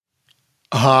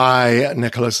Hi,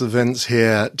 Nicholas Vince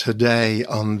here. Today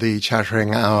on the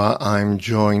Chattering Hour, I'm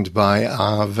joined by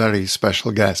our very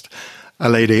special guest, a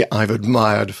lady I've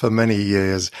admired for many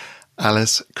years,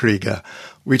 Alice Krige.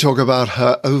 We talk about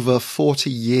her over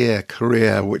 40-year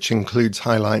career, which includes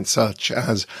highlights such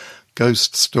as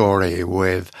Ghost Story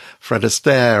with Fred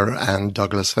Astaire and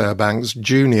Douglas Fairbanks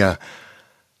Jr.,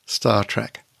 Star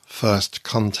Trek, First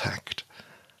Contact,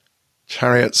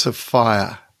 Chariots of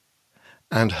Fire,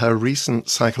 and her recent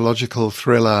psychological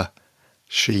thriller,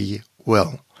 She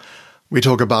Will. We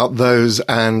talk about those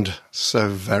and so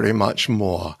very much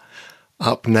more.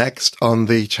 Up next on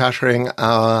the Chattering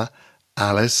Hour,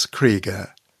 Alice Krige.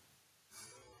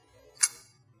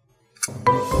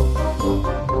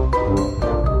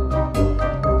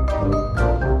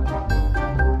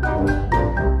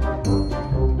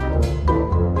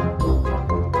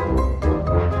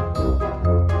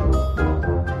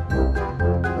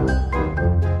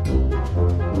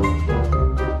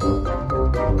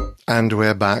 And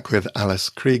we're back with Alice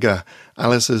Krige.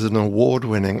 Alice is an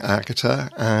award-winning actor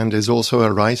and is also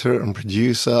a writer and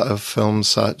producer of films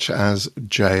such as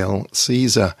Jail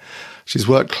Caesar. She's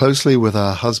worked closely with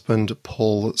her husband,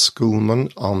 Paul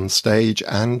Schoolman, on stage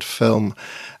and film,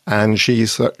 and she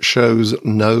shows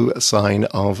no sign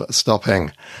of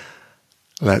stopping.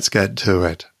 Let's get to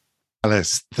it.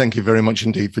 Alice, thank you very much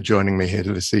indeed for joining me here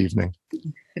this evening.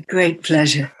 A great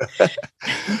pleasure.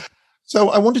 So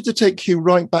I wanted to take you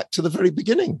right back to the very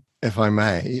beginning, if I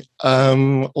may,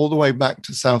 all the way back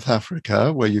to South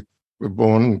Africa, where you were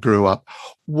born and grew up.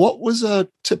 What was a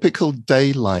typical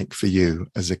day like for you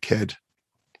as a kid?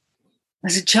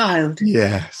 As a child?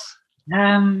 Yes.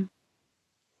 Well,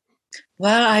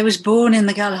 I was born in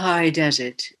the Kalahari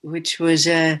Desert, which was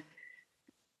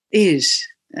is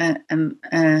a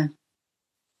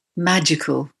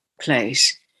magical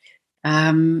place.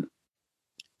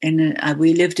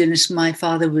 We lived in my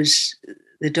father was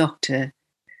the doctor,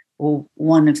 or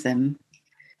one of them,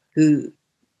 who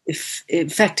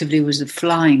effectively was the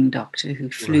flying doctor who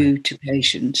flew to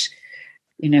patients,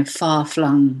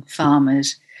 far-flung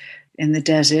farmers in the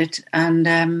desert, and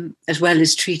as well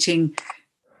as treating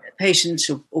patients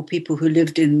or people who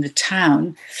lived in the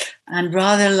town. And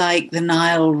rather like the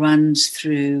Nile runs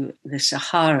through the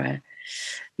Sahara,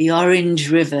 the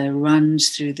Orange River runs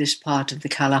through this part of the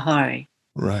Kalahari.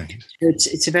 Right.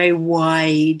 It's a very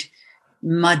wide,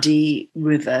 muddy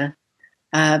river.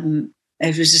 It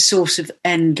was a source of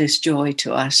endless joy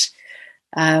to us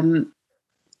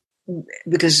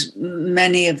because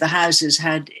many of the houses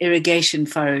had irrigation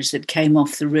furrows that came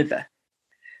off the river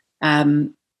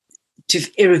to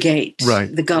irrigate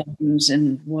the gardens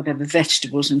and whatever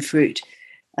vegetables and fruit.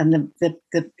 And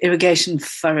the irrigation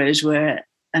furrows were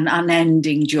an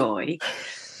unending joy.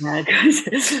 One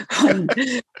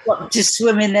got to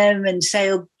swim in them and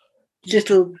sail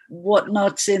little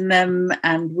whatnots in them,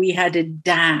 and we had a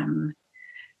dam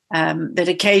that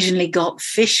occasionally got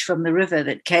fish from the river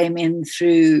that came in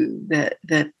through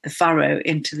the furrow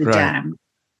into the dam.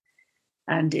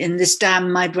 And in this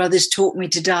dam, my brothers taught me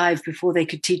to dive before they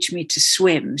could teach me to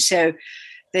swim. So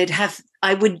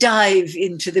I would dive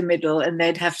into the middle and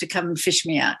they'd have to come and fish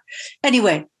me out.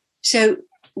 Anyway, so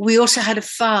we also had a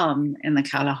farm in the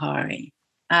Kalahari,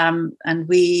 and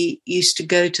we used to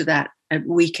go to that at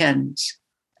weekends.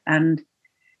 And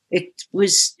it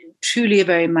was truly a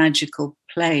very magical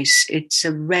place. It's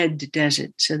a red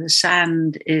desert, so the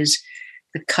sand is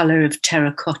the color of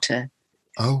terracotta.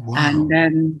 Oh, wow.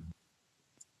 And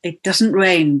it doesn't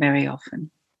rain very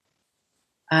often.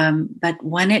 But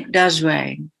when it does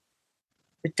rain,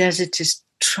 the desert is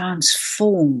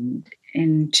transformed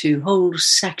into whole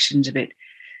sections of it,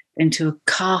 into a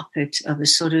carpet of a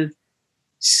sort of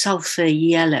sulfur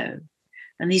yellow.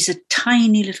 And these are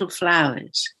tiny little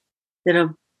flowers that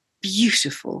are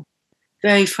beautiful,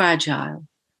 very fragile,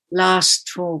 last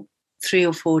for 3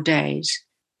 or 4 days.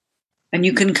 And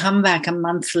you can come back a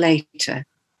month later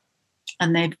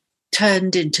and they've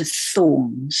turned into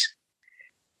thorns,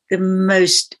 the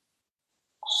most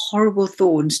horrible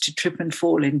thorns to trip and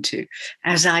fall into,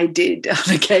 as I did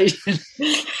on occasion.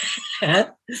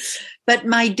 But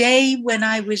my day when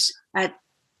I was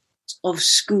of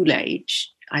school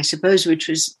age, I suppose, which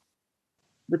was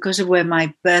because of where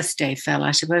my birthday fell,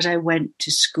 I suppose I went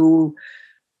to school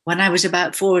when I was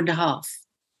about 4.5.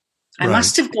 I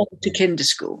must have gone to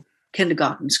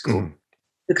kindergarten school,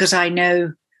 because I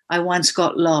know I once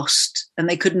got lost and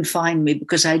they couldn't find me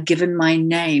because I'd given my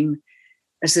name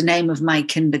as the name of my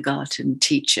kindergarten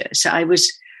teacher. So I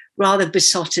was rather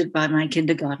besotted by my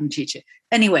kindergarten teacher.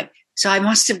 Anyway, so I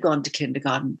must have gone to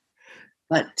kindergarten.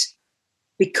 But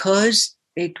because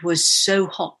it was so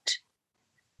hot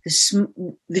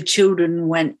the children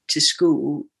went to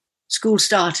school. School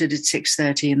started at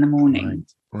 6:30 in the morning.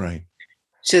 Right.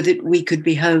 So that we could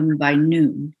be home by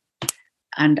noon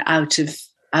and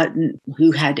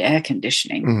who had air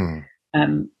conditioning.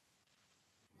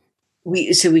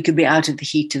 So we could be out of the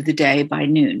heat of the day by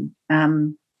noon.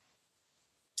 And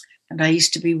I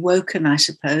used to be woken, I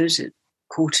suppose, at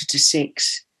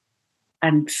 5:45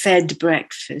 and fed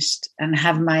breakfast and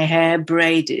have my hair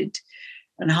braided,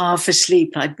 and half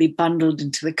asleep I'd be bundled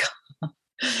into the car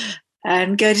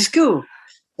and go to school.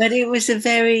 But it was a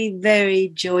very, very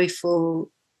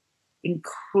joyful,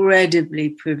 incredibly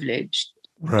privileged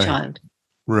child.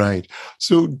 Right.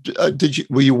 So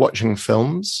were you watching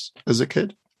films as a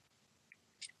kid?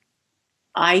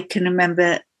 I can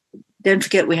remember, don't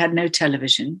forget we had no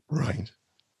television. Right.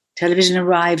 Television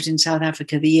arrived in South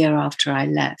Africa the year after I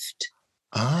left.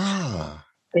 Ah.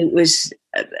 It was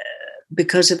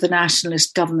because of the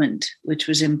nationalist government, which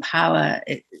was in power.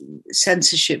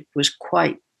 Censorship was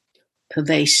quite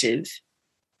pervasive.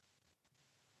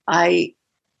 I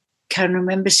can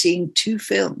remember seeing 2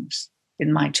 films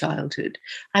in my childhood.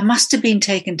 I must have been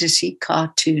taken to see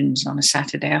cartoons on a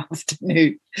Saturday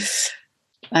afternoon.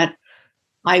 But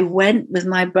I went with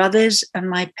my brothers and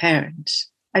my parents.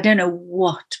 I don't know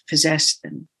what possessed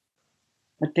them,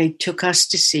 but they took us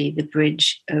to see the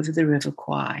bridge over the River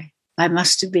Kwai. I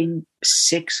must have been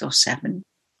 6 or 7.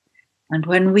 And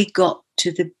when we got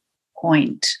to the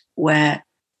point where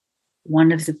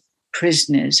one of the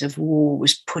prisoners of war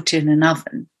was put in an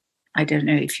oven, I don't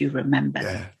know if you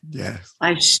remember. Yeah.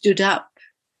 I stood up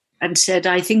and said,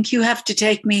 I think you have to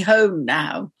take me home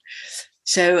now.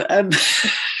 So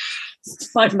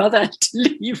my mother had to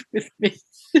leave with me.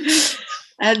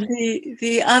 And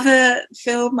the other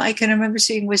film I can remember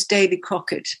seeing was Davy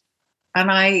Crockett. And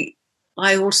I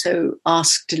also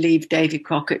asked to leave Davy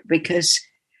Crockett because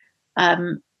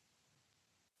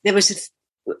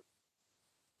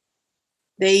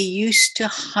they used to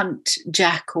hunt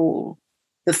jackal,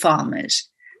 the farmers,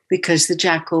 because the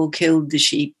jackal killed the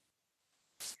sheep.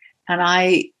 And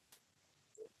I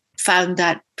found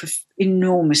that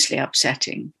enormously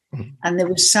upsetting. Mm-hmm. And there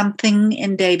was something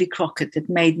in Davy Crockett that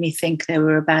made me think they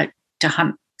were about to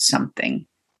hunt something.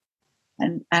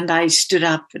 And I stood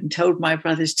up and told my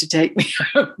brothers to take me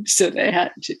home, so they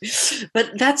had to.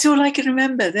 But that's all I can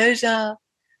remember.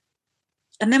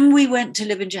 And then we went to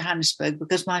live in Johannesburg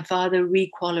because my father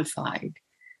requalified,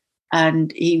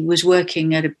 and he was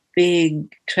working at a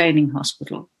big training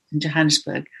hospital in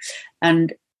Johannesburg,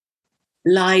 and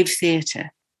live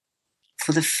theatre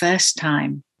for the first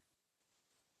time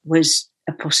was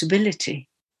a possibility.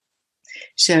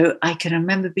 So I can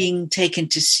remember being taken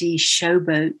to see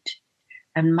Showboat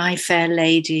and My Fair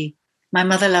Lady. My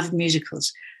mother loved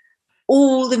musicals.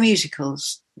 All the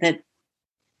musicals that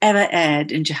ever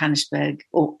aired in Johannesburg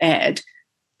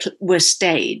were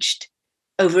staged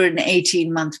over an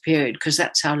 18-month period, because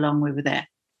that's how long we were there.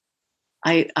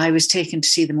 I was taken to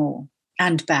see them all,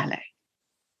 and ballet,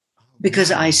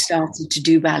 because I started to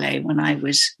do ballet when I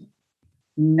was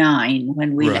 9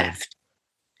 when we left.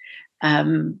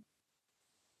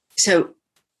 So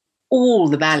all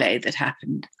the ballet that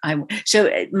happened, so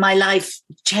my life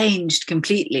changed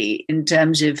completely in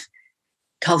terms of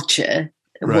culture.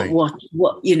 What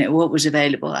was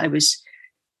available. I was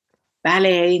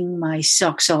balleting my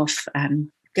socks off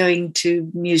and going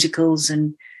to musicals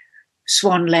and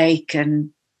Swan Lake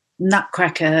and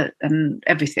Nutcracker and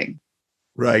everything.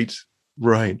 Right.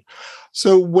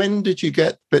 So when did you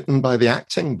get bitten by the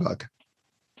acting bug?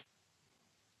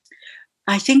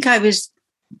 I think I was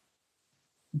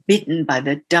bitten by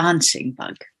the dancing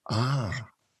bug. I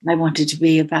wanted to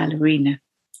be a ballerina.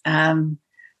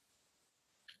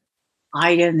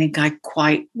 I don't think I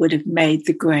quite would have made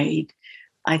the grade.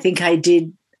 I think I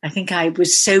did. I think I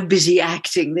was so busy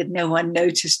acting that no one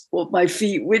noticed what my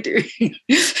feet were doing.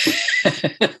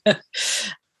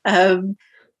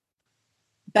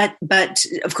 But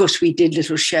of course we did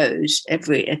little shows at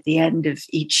the end of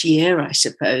each year, I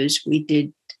suppose.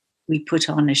 We put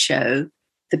on a show,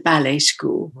 the ballet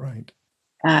school. Right.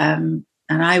 And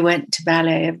I went to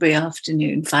ballet every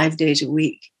afternoon, 5 days a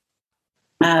week.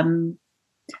 And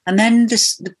then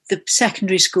the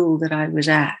secondary school that I was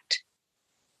at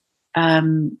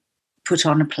put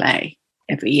on a play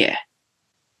every year.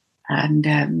 And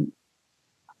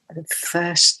the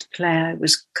first play I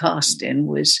was cast in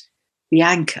was The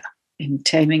Anchor in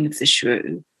Taming of the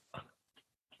Shrew.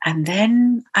 And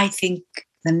then I think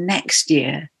the next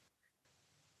year,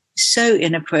 so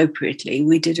inappropriately,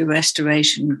 we did a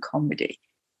restoration comedy.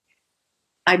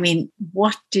 I mean,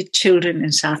 what did children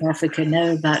in South Africa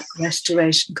know about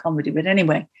restoration comedy? But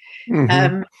anyway,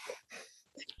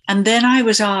 And then I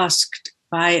was asked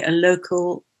by a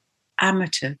local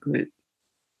amateur group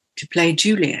to play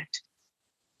Juliet.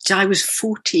 So I was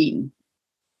 14,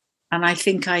 and I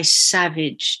think I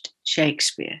savaged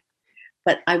Shakespeare,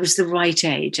 but I was the right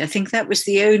age. I think that was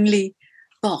the only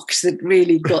box that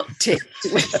really got ticked,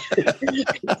 that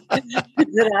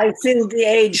I filled the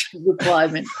age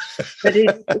requirement. But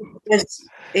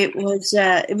it was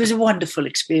a wonderful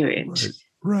experience.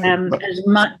 Right. As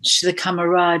much the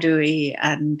camaraderie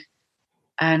and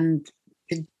the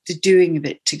doing of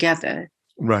it together.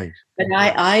 Right. But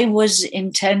I was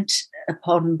intent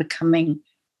upon becoming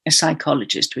a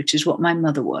psychologist, which is what my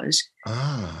mother was.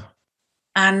 Ah.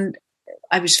 And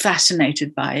I was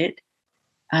fascinated by it.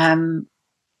 And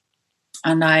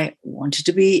I wanted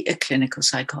to be a clinical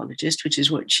psychologist, which is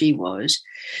what she was.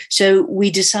 So we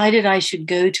decided I should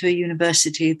go to a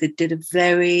university that did a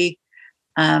very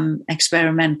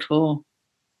experimental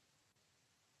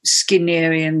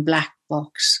Skinnerian black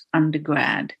box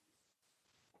undergrad.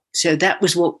 So that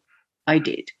was what I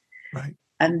did. Right.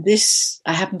 And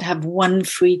I happened to have one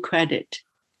free credit.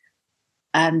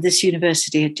 And this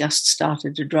university had just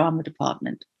started a drama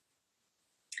department.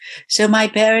 So my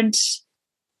parents,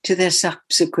 to their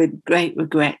subsequent great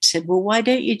regret, said, well, why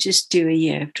don't you just do a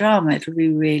year of drama? It'll be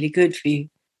really good for you.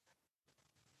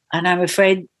 And I'm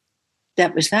afraid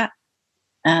that was that.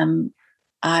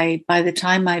 By the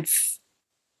time I've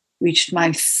reached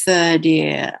my third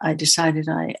year, I decided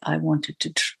I wanted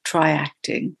to try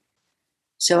acting.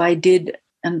 So I did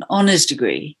an honours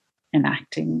degree in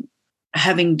acting,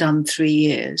 having done 3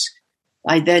 years.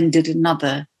 I then did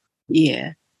another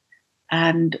year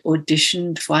and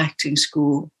auditioned for acting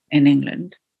school in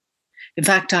England. In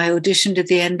fact, I auditioned at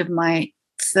the end of my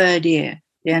third year,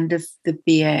 the end of the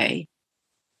BA,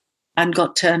 and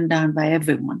got turned down by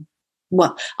everyone.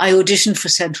 Well, I auditioned for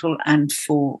Central and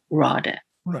for RADA.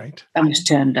 Right. I was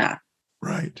turned down.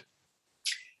 Right.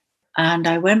 And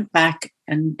I went back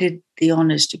and did the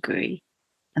honours degree.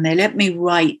 And they let me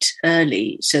write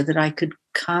early so that I could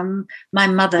come. My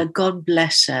mother, God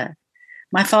bless her,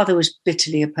 my father was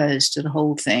bitterly opposed to the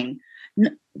whole thing,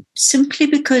 simply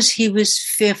because he was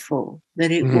fearful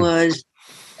that it was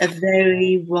a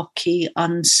very rocky,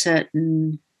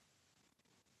 uncertain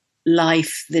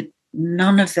life that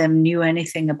none of them knew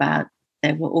anything about.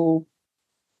 They were all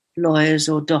lawyers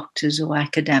or doctors or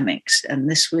academics. And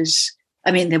this was,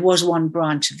 I mean, there was one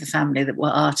branch of the family that were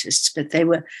artists, but they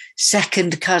were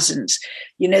second cousins.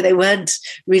 You know, they weren't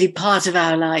really part of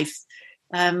our life.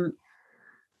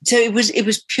 So it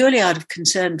was purely out of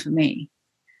concern for me.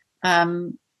 But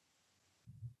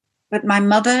my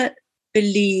mother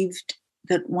believed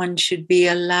that one should be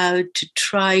allowed to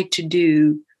try to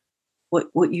do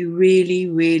what you really,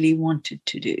 really wanted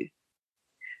to do.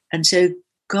 And so,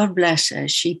 God bless her,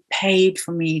 she paid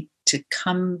for me to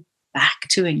come back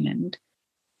to England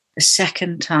a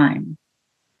second time.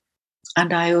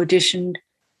 And I auditioned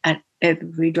at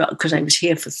every, because I was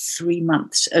here for 3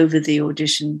 months over the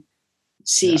audition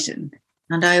season. Yeah.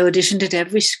 And I auditioned at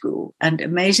every school. And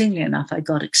amazingly enough, I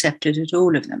got accepted at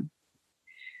all of them.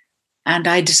 And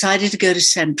I decided to go to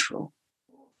Central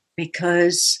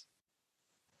because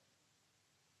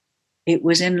it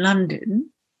was in London.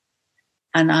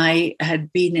 And I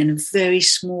had been in a very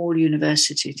small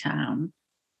university town.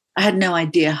 I had no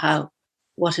idea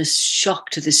what a shock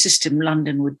to the system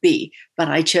London would be, but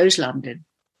I chose London.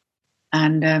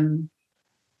 And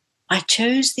I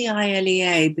chose the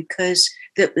ILEA because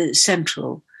the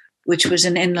Central, which was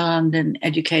an inner London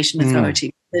education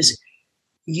authority, because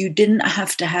you didn't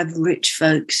have to have rich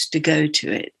folks to go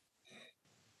to it.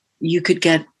 You could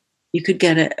get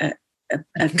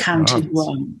a county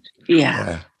grant.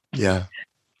 Yeah. Yeah.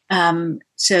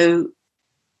 So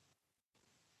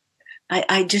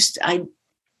I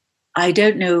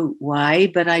don't know why,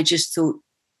 but I just thought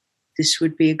this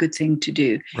would be a good thing to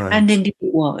do. Right. And indeed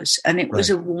it was. And it was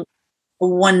a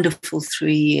wonderful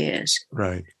 3 years.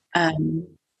 Right.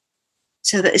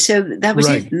 So that was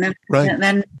it. And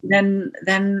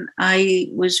then I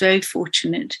was very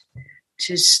fortunate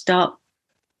to start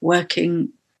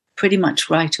working pretty much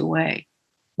right away.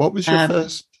 What was your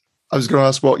first? I was going to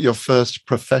ask what your first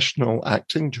professional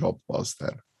acting job was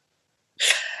then.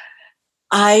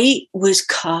 I was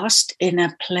cast in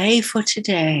a play for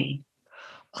today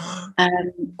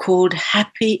called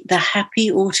The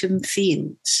Happy Autumn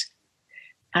Fields.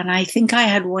 And I think I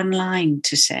had one line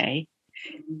to say.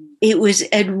 It was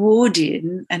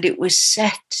Edwardian and it was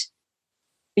shot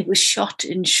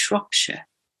in Shropshire.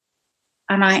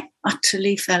 And I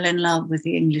utterly fell in love with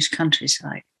the English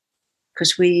countryside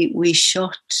because we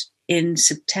shot in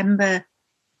September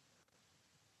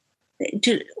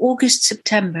August,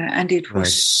 September, and it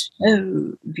was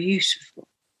so beautiful.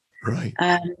 Right.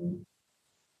 And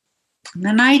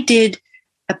then I did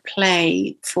a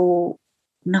play for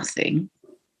nothing,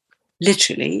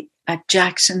 literally, at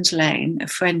Jackson's Lane, a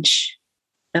Quebecois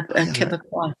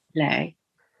play.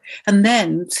 And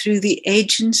then through the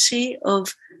agency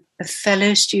of a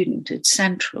fellow student at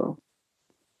Central,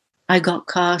 I got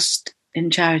cast in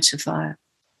Chariots of Fire.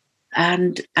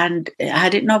 And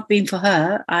had it not been for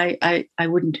her, I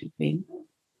wouldn't have been.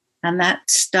 And that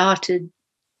started,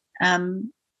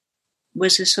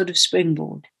 was a sort of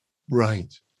springboard.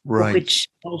 Right. For which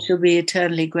I shall be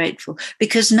eternally grateful.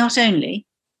 Because not only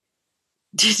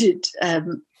did it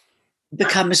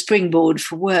become a springboard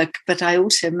for work, but I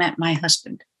also met my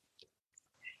husband.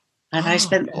 And I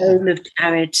spent the whole of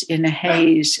Chariots in a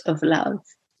haze of love.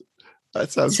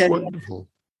 That sounds wonderful.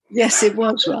 Yes, it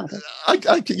was rather.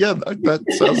 That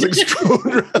sounds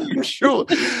extraordinary, I'm sure.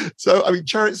 So, I mean,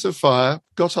 Chariots of Fire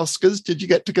got Oscars. Did you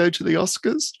get to go to the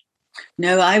Oscars?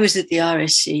 No, I was at the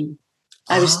RSC.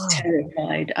 I was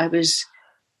terrified. I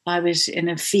was in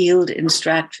a field in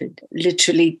Stratford,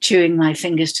 literally chewing my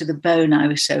fingers to the bone. I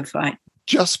was so frightened.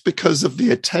 Just because of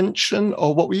the attention,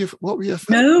 or what were you?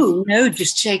 No,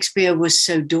 just Shakespeare was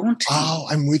so daunting. Oh,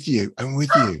 I'm with you.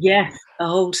 Yes, a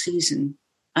whole season,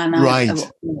 and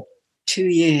 2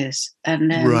 years,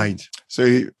 and right.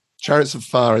 So Chariots of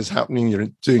Fire is happening. You're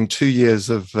doing 2 years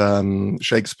of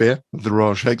Shakespeare, the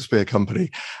Royal Shakespeare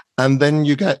Company, and then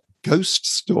you get Ghost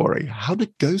Story. How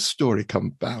did Ghost Story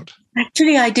come about?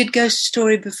 Actually, I did Ghost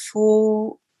Story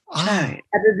before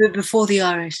before the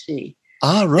RSC.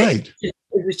 Right.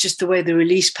 It was just the way the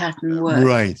release pattern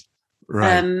worked.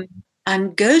 Right.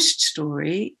 And Ghost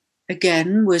Story,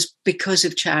 again, was because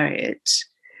of Chariots.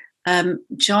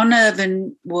 John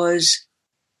Irvin was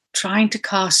trying to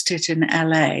cast it in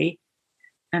LA,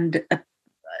 and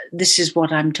this is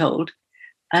what I'm told,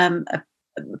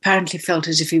 apparently felt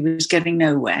as if he was getting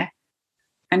nowhere.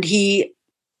 And he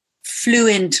flew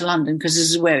into London because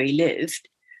this is where he lived.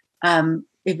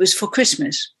 It was for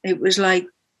Christmas. It was like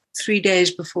 3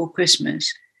 days before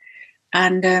Christmas.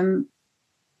 And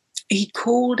he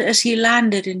called, as he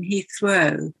landed in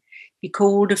Heathrow, he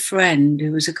called a friend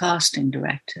who was a casting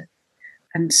director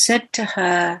and said to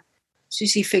her,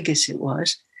 Susie Figgis it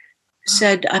was,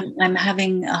 said, I'm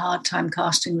having a hard time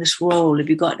casting this role. Have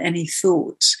you got any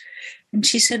thoughts? And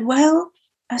she said, well,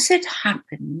 as it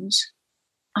happens,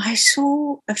 I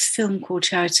saw a film called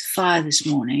Chariots of Fire this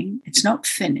morning. It's not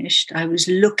finished. I was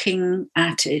looking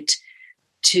at it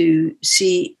to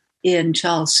see Ian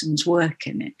Charleston's work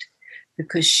in it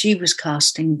because she was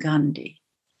casting Gundy.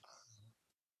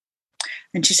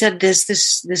 And she said, there's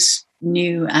this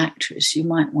new actress. You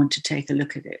might want to take a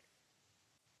look at it.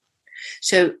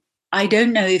 So I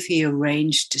don't know if he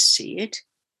arranged to see it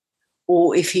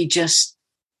or if he just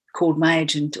called my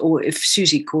agent, or if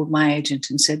Susie called my agent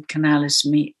and said, can Alice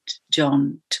meet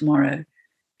John tomorrow?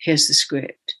 Here's the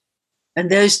script. And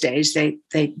those days, they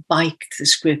biked the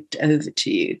script over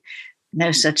to you.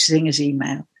 No such thing as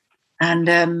email. And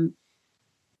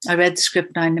I read the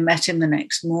script and I met him the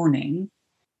next morning.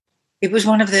 It was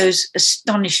one of those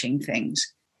astonishing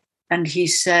things. And he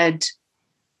said,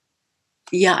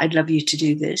 yeah, I'd love you to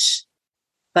do this,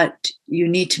 but you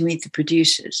need to meet the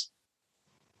producers.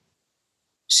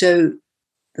 So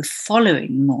the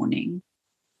following morning,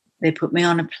 they put me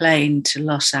on a plane to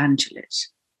Los Angeles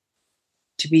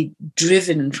to be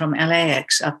driven from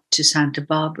LAX up to Santa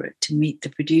Barbara to meet the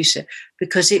producer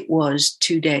because it was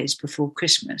 2 days before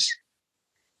Christmas.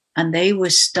 And they were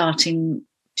starting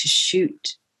to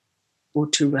shoot or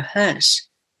to rehearse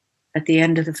at the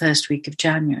end of the first week of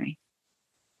January.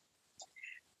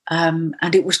 And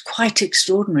it was quite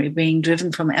extraordinary being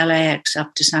driven from LAX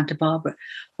up to Santa Barbara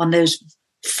on those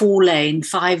 4-lane,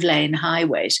 5-lane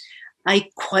highways. I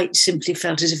quite simply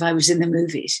felt as if I was in the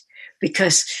movies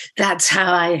because that's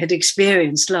how I had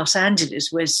experienced Los Angeles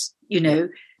was,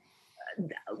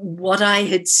 what I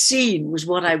had seen was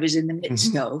what I was in the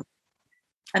midst of.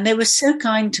 And they were so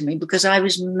kind to me because I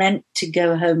was meant to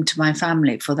go home to my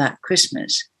family for that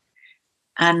Christmas.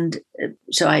 And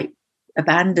so I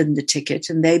abandoned the ticket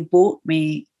and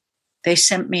they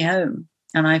sent me home.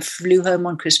 And I flew home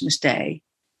on Christmas Day.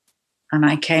 And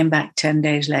I came back 10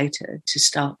 days later to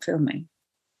start filming.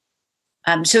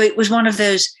 So it was one of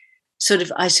those sort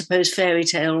of, I suppose, fairy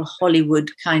tale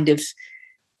Hollywood kind of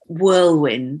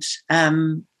whirlwinds.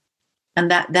 And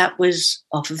that was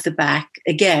off of the back,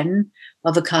 again,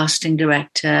 of a casting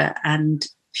director and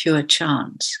pure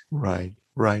chance. Right.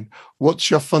 What's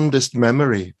your fondest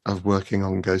memory of working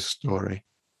on Ghost Story?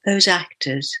 Those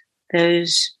actors,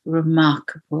 those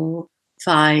remarkable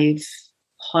 5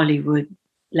 Hollywood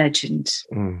legends.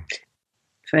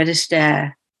 Fred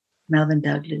Astaire, Melvyn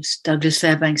Douglas, Douglas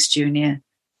Fairbanks Jr.,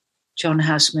 John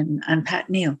Houseman, and Pat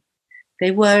Neal.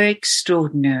 They were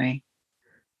extraordinary.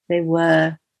 They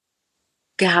were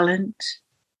gallant,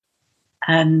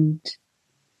 and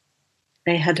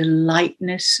they had a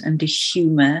lightness and a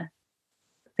humour.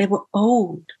 They were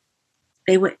old.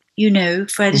 They were,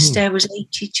 Fred Astaire was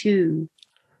 82,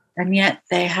 and yet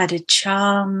they had a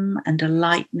charm and a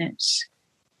lightness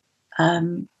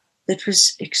that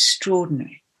was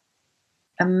extraordinary.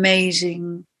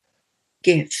 Amazing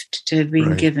gift to have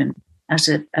been given as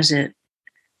a.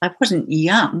 I wasn't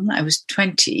young. I was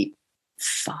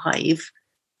 25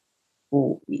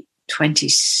 or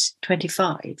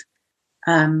 25.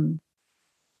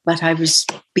 But I was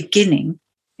beginning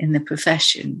in the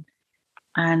profession,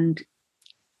 and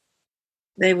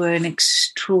they were an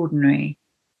extraordinary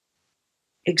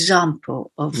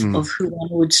example of who one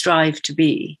would strive to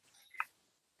be.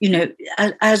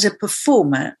 As a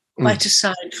performer, quite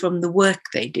aside from the work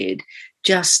they did,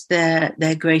 just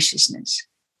their graciousness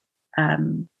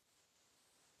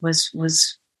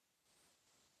was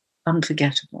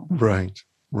unforgettable. Right.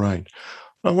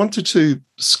 I wanted to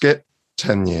skip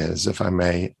 10 years, if I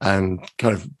may, and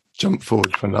kind of jump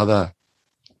forward to another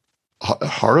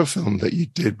horror film that you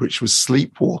did, which was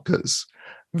Sleepwalkers.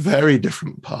 Very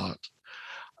different part.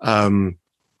 And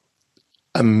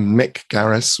Mick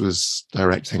Garris was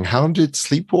directing. How did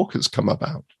Sleepwalkers come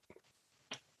about?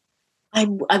 I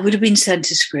would have been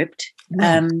sent a script.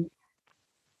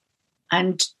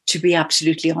 And to be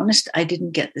absolutely honest, I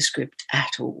didn't get the script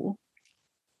at all.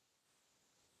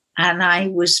 And I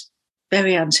was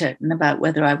very uncertain about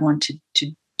whether I wanted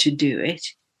to do it.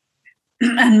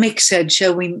 And Mick said,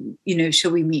 shall we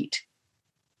meet?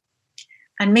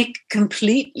 And Mick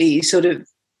completely sort of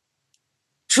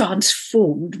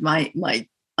transformed my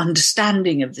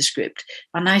understanding of the script.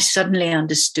 And I suddenly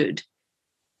understood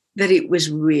that it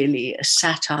was really a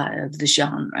satire of the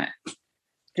genre,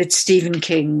 that Stephen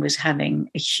King was having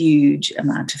a huge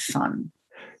amount of fun.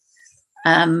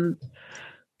 And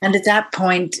at that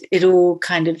point, it all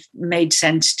kind of made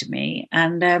sense to me,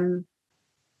 and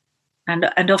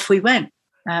off we went.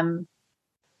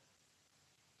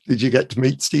 Did you get to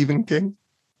meet Stephen King?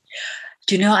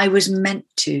 Do you know, I was meant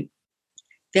to.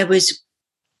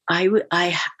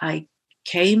 I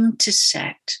came to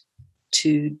set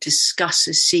to discuss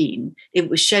a scene. It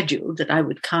was scheduled that I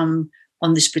would come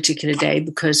on this particular day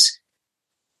because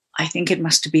I think it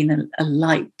must have been a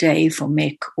light day for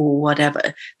Mick or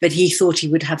whatever, but he thought he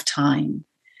would have time.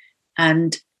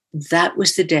 And that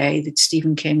was the day that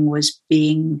Stephen King was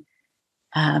being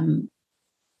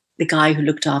the guy who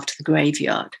looked after the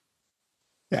graveyard.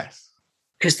 Yes.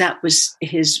 Because that was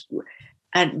his,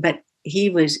 but he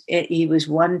was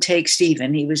one take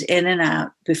Stephen. He was in and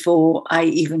out before I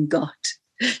even got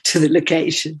to the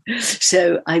location.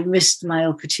 So I missed my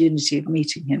opportunity of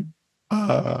meeting him.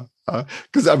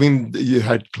 Because, you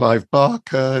had Clive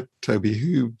Barker, Toby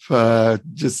Hooper,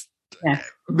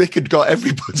 Mick had got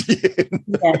everybody in.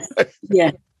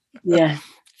 Yeah.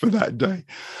 For that day.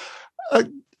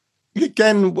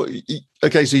 Again,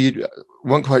 okay, so you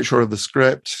weren't quite sure of the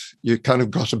script. You kind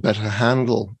of got a better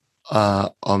handle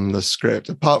on the script.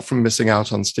 Apart from missing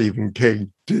out on Stephen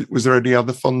King, was there any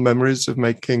other fond memories of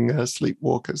making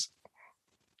Sleepwalkers?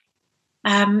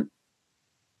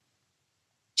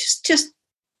 Just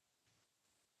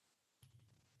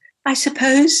I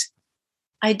suppose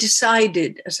I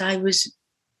decided as I was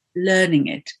learning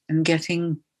it and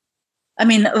getting,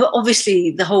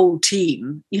 obviously the whole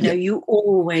team, you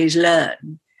always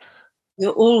learn.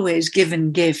 You're always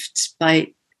given gifts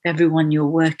by everyone you're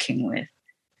working with.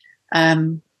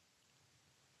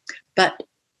 But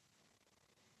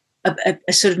a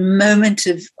sort of moment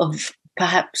of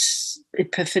perhaps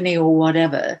epiphany or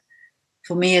whatever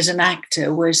for me as an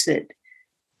actor was that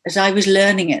as I was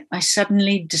learning it, I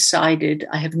suddenly decided,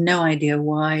 I have no idea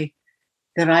why,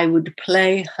 that I would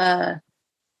play her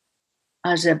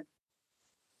as a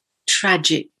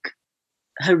tragic,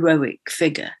 heroic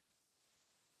figure.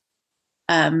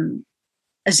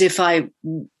 As if I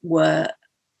were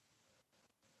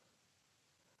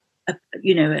a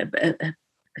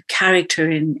character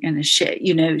in a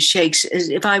Shakespeare, as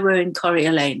if I were in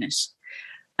Coriolanus.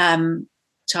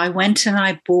 So I went and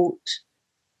I bought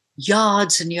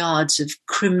yards and yards of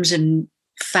crimson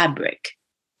fabric,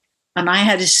 and I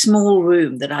had a small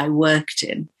room that I worked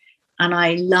in, and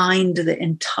I lined the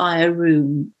entire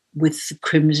room with the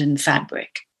crimson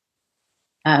fabric.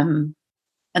 And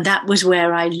that was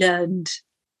where I learned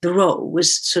the role,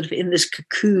 was sort of in this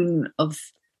cocoon of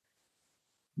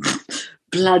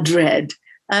blood red.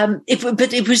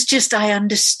 But it was just, I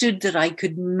understood that I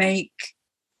could make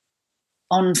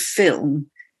on film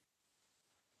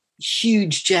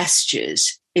huge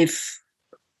gestures if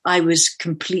I was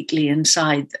completely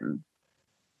inside them.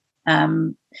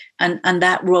 And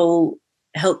that role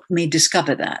helped me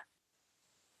discover that.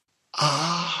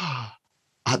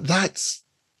 That's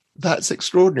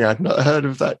extraordinary. I'd not heard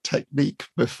of that technique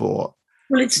before.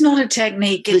 Well, it's not a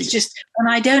technique. It's just,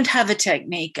 and I don't have a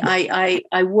technique. I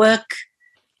work.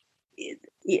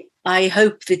 I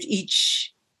hope that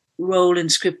each role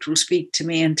and script will speak to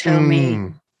me and tell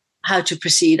me how to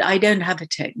proceed. I don't have a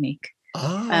technique.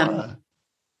 Not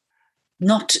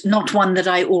one that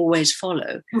I always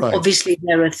follow. Right. Obviously,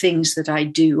 there are things that I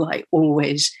do. I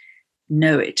always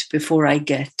know it before I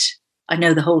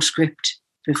know the whole script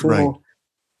before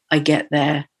I get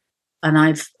there. And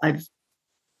I've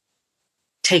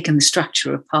taken the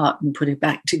structure apart and put it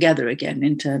back together again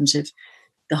in terms of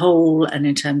the whole and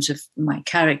in terms of my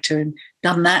character, and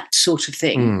done that sort of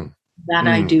thing.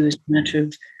 I do as a matter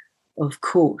of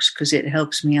course, because it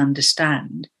helps me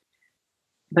understand.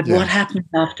 But what happens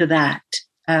after that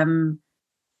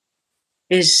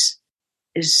is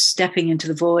stepping into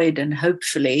the void, and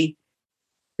hopefully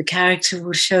the character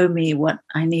will show me what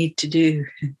I need to do.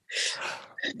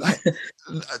 Well,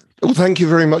 thank you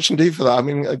very much indeed for that. I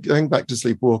mean, going back to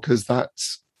Sleepwalkers,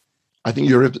 I think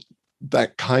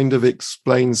that kind of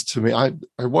explains to me. I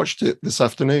watched it this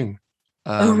afternoon.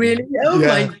 Oh, really? Oh,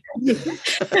 yeah.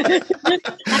 my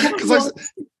God.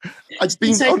 I've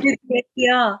been since I did the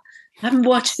APR. I haven't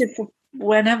watched it for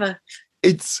whenever.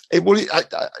 It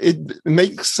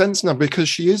makes sense now, because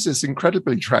she is this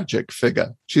incredibly tragic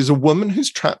figure. She's a woman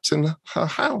who's trapped in her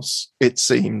house, it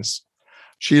seems.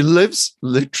 She lives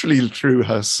literally through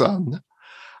her son.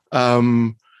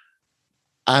 And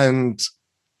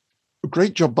a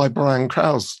great job by Brian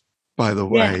Krause, by the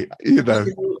way.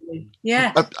 Absolutely.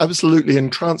 Yeah. Absolutely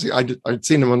entrancing. I'd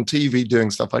seen him on TV doing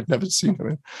stuff. I'd never seen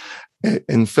him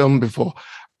in film before.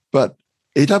 But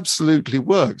it absolutely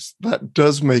works. That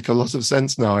does make a lot of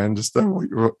sense now. I understand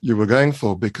what you were going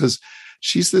for, because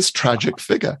she's this tragic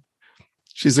figure.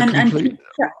 She's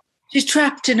she's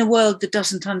trapped in a world that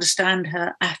doesn't understand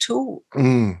her at all.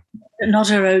 Not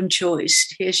her own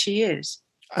choice. Here she is.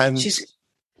 And she's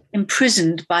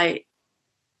imprisoned by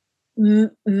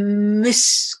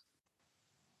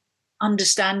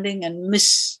misunderstanding and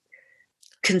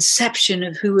misconception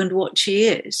of who and what she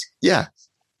is. Yeah.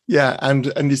 Yeah,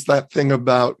 and it's that thing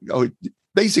about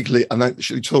basically, and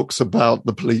she talks about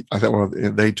the police. I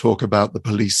think they talk about the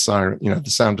police siren, the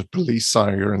sound of police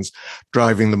sirens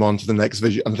driving them on to the next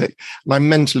vision. And I'm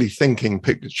mentally thinking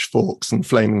pitchforks and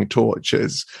flaming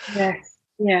torches.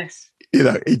 Yes.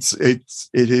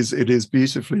 It is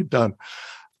beautifully done.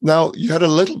 Now, you had a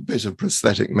little bit of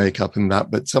prosthetic makeup in that,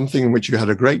 but something in which you had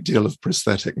a great deal of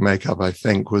prosthetic makeup, I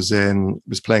think, was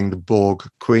playing the Borg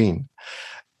Queen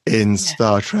in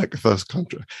Star Trek First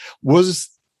Contact. Was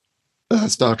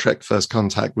Star Trek First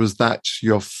Contact, was that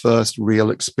your first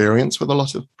real experience with a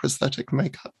lot of prosthetic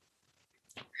makeup?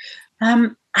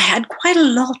 I had quite a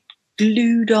lot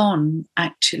glued on,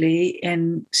 actually,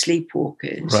 in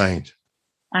Sleepwalkers. Right.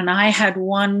 And I had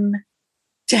one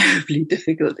terribly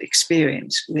difficult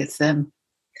experience with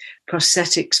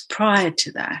prosthetics prior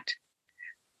to that.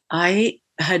 I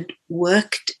had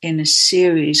worked in a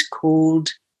series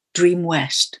called Dream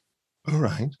West. All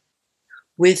right.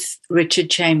 With Richard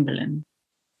Chamberlain.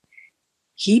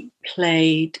 He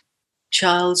played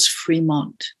Charles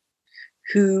Fremont,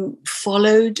 who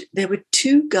there were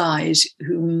two guys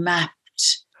who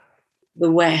mapped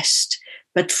the West,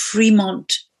 but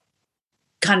Fremont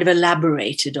kind of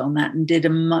elaborated on that and did a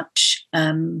much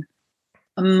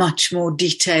more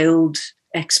detailed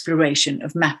exploration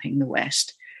of mapping the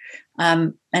West.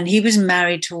 And he was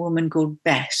married to a woman called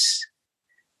Bess,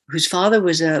 whose father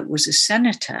was a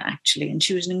senator, actually, and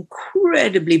she was an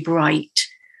incredibly bright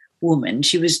woman.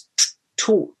 She was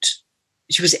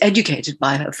educated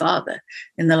by her father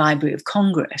in the Library of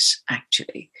Congress,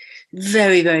 actually.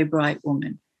 Very, very bright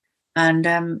woman. And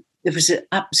it was an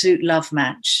absolute love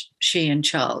match, she and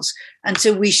Charles. And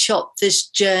so we shot this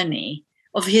journey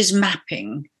of his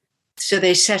mapping. So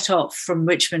they set off from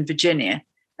Richmond, Virginia,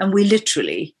 and we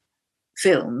literally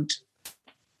filmed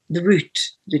the route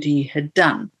that he had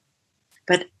done.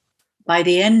 But by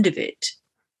the end of it,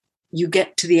 you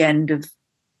get to the end of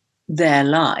their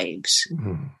lives.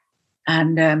 Mm-hmm.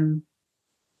 And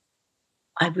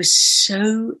I was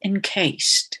so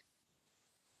encased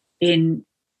in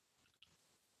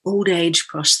old age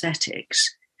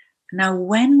prosthetics. Now,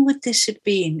 when would this have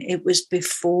been? It was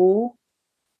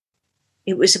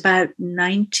about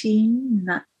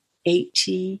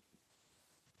 1980.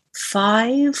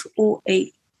 85 or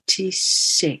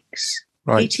 86.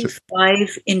 Right.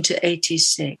 85 into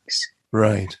 86.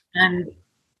 Right. And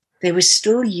they were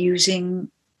still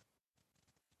using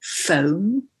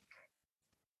foam,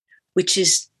 which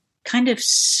is kind of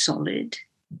solid.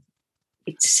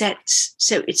 It sets,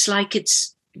 so it's like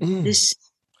it's this.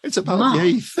 It's about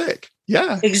yay thick.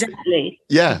 Yeah. Exactly.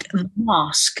 Yeah. A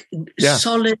mask,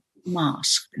 solid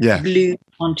mask, glued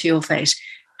onto your face.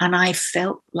 And I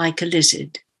felt like a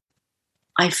lizard.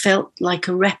 I felt like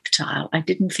a reptile. I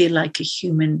didn't feel like a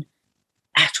human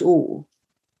at all.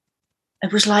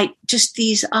 It was like just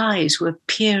these eyes were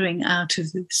peering out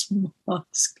of this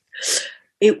mask.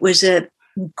 It was an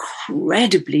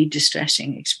incredibly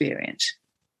distressing experience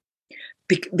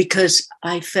because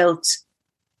I felt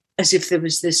as if there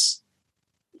was this,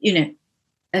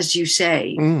 as you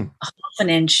say, half an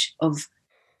inch of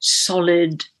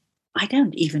solid, I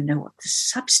don't even know what the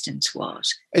substance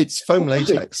was. It's foam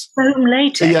latex. Foam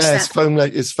latex. Yeah, it's foam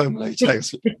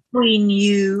latex. Between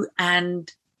you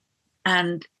and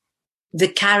the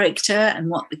character and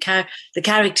what the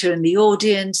character and the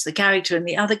audience, the character and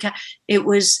the other it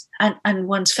was, and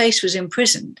one's face was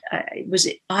imprisoned.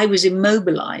 I was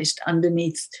immobilized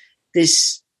underneath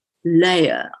this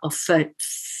layer of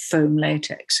foam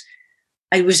latex.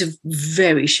 It was a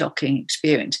very shocking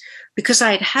experience because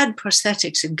I had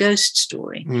prosthetics in Ghost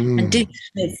Story, and Dick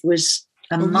Smith was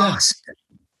a master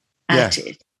at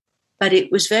it, but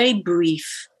it was very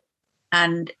brief,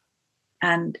 and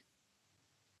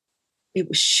it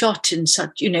was shot in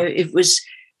such, it was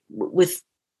with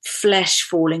flesh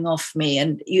falling off me,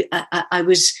 and I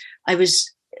was a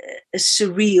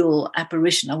surreal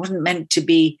apparition. I wasn't meant to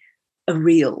be a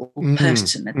real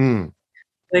person,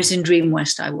 whereas in Dream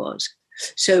West I was.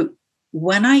 So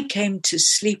when I came to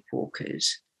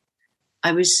Sleepwalkers,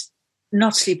 I was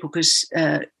not Sleepwalkers,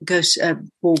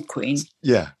 Borg Queen.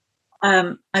 Yeah.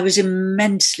 I was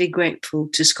immensely grateful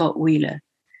to Scott Wheeler,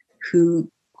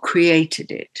 who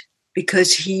created it,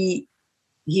 because he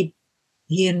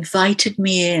invited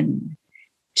me in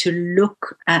to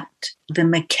look at the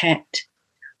maquette,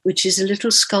 which is a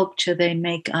little sculpture they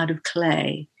make out of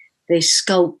clay. They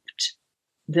sculpt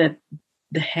the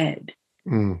head.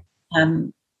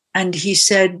 And he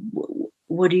said,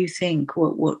 what do you think?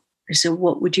 I said,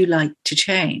 what would you like to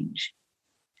change?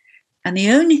 And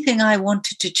the only thing I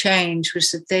wanted to change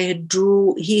was that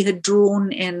he had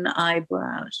drawn in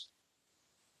eyebrows.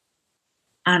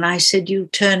 And I said, you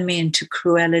turn me into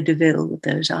Cruella de Vil with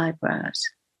those eyebrows.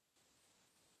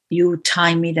 You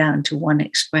tie me down to one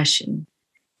expression.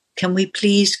 Can we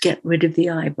please get rid of the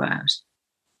eyebrows?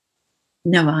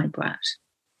 No eyebrows.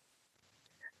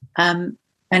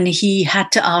 And he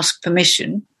had to ask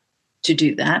permission to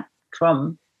do that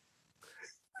from,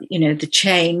 the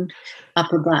chain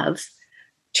up above,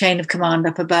 chain of command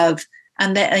up above.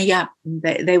 And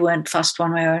they weren't fussed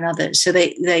one way or another. So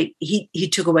he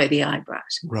took away the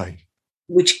eyebrows, right,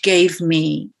 which gave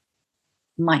me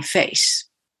my face,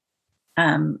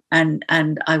 and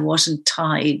I wasn't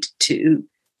tied to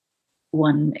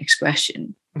one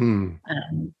expression.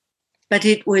 But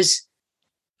it was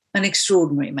an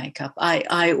extraordinary makeup.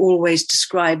 I always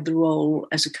describe the role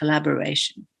as a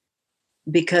collaboration,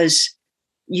 because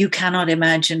you cannot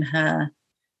imagine her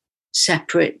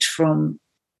separate from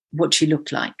what she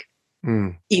looked like,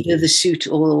 either the suit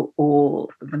or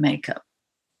the makeup.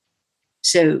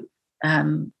 So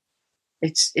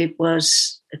it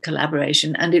was a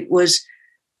collaboration, and it was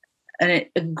a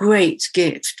great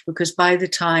gift, because by the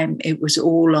time it was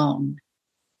all on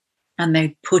and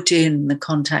they put in the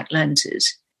contact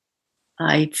lenses,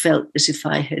 I felt as if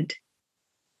I had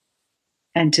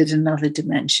entered another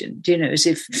dimension, as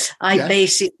if I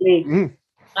basically...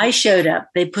 I showed up,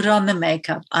 they put on the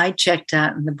makeup, I checked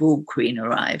out, and the Borg Queen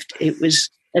arrived. It was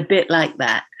a bit like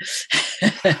that.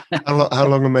 How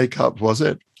long a makeup was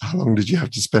it? How long did you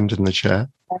have to spend in the chair?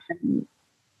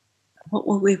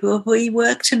 We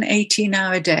worked an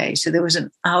 18-hour day, so there was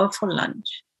an hour for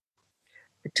lunch.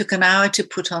 It took an hour to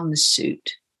put on the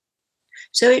suit.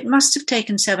 So it must have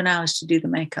taken 7 hours to do the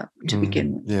makeup to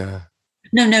begin with. Yeah.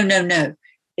 No.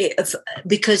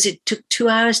 Because it took 2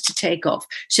 hours to take off.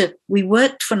 So we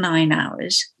worked for 9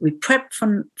 hours. We prepped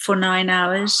for 9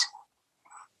 hours.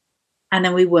 And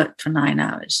then we worked for 9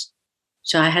 hours.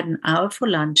 So I had an hour for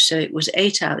lunch. So it was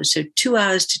 8 hours. So 2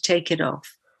 hours to take it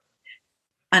off.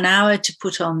 An hour to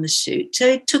put on the suit. So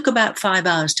it took about 5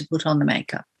 hours to put on the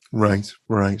makeup. Right.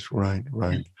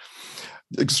 Yeah.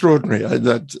 Extraordinary.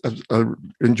 I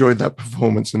enjoyed that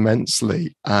performance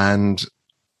immensely. And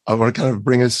I want to kind of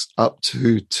bring us up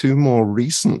to two more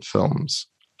recent films,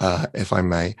 if I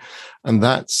may, and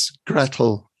that's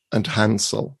Gretel and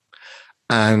Hansel.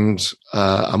 and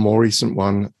a more recent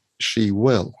one, She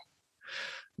Will.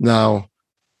 Now,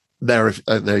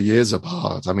 they're years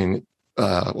apart. I mean,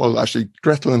 well, actually,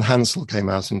 Gretel and Hansel came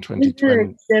out in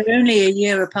 2020. They're only a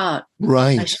year apart.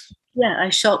 Right. I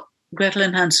shot Gretel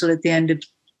and Hansel at the end of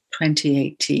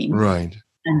 2018. Right.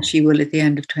 And She Will at the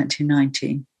end of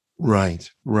 2019. Right.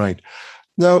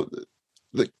 Now,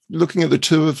 looking at the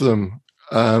two of them,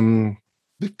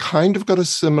 they've kind of got a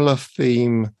similar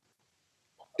theme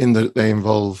in that they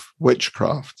involve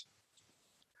witchcraft.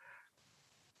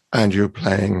 And you're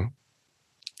playing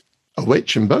a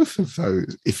witch in both of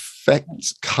those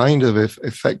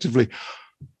effectively.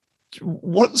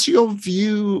 What's your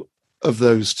view of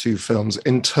those two films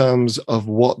in terms of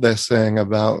what they're saying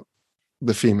about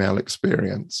the female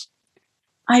experience?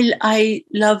 I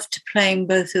loved playing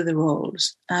both of the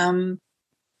roles. And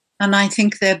I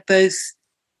think they're both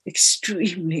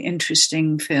extremely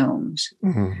interesting films.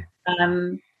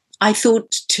 Mm-hmm. I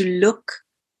thought to look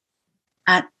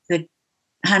at the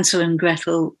Hansel and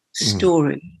Gretel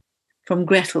story from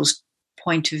Gretel's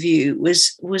point of view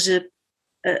was a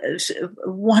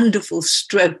wonderful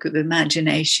stroke of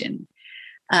imagination.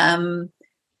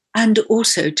 And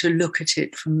also to look at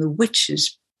it from the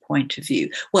witch's point of view.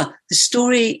 Well, the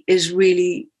story is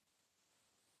really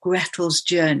Gretel's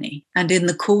journey. And in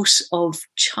the course of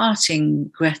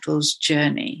charting Gretel's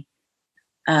journey,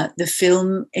 the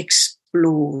film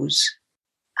explores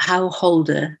how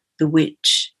Hulda, the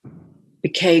witch,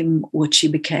 became what she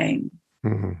became.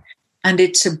 Mm-hmm. And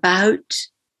it's about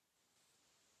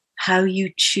how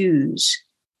you choose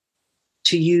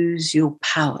to use your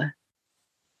power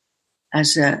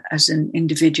as an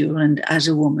individual and as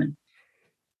a woman.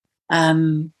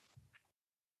 And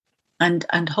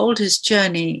Hulda's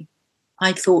journey,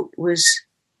 I thought, was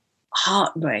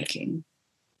heartbreaking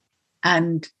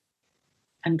and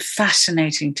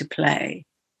fascinating to play.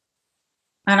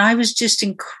 And I was just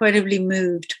incredibly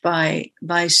moved by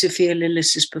Sophia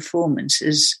Lillis's performance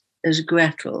as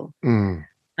Gretel.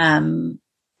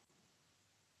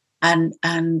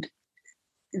 And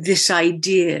this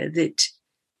idea that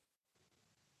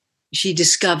she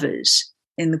discovers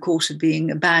in the course of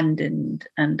being abandoned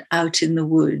and out in the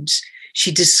woods,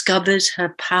 she discovers her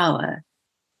power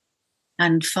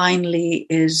and finally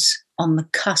is on the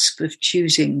cusp of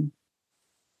choosing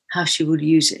how she will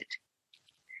use it.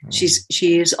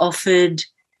 She is offered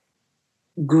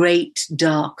great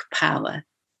dark power.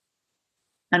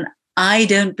 And I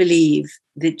don't believe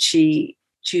that she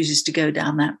chooses to go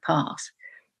down that path.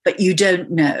 But you don't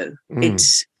know.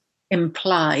 It's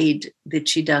implied that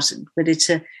she doesn't. But it's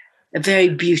a very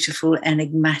beautiful,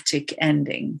 enigmatic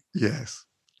ending. Yes.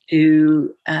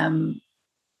 To a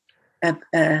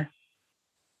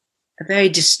very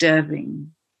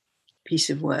disturbing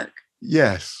piece of work.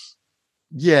 Yes.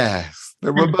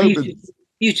 There were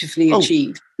beautifully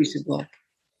achieved piece of work.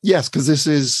 Yes, because this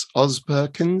is Oz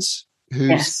Perkins,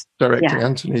 who's directing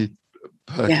Anthony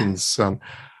Perkins' son.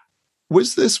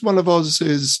 Was this one of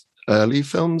Oz's early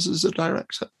films as a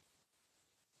director?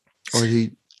 Or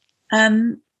he?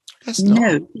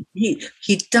 No,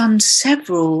 he'd done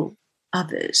several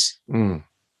others.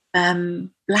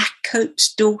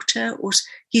 Blackcoat's Daughter, or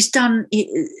he's done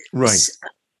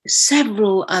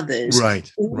several others.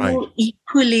 All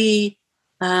equally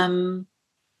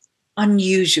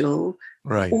unusual.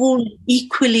 All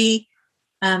equally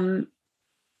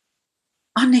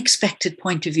unexpected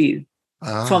point of view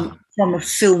from a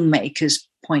filmmaker's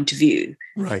point of view.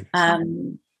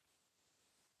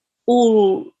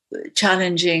 All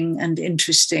challenging and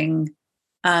interesting.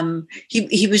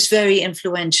 He was very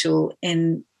influential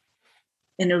in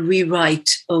a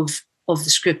rewrite of the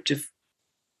script of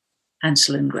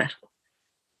Hansel and Gretel,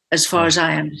 as far as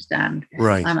I understand.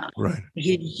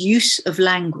 His use of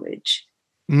language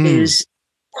is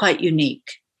quite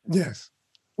unique. Yes.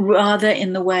 Rather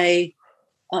in the way,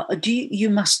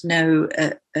 you must know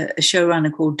a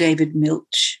showrunner called David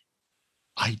Milch?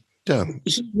 I don't.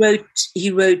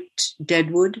 He wrote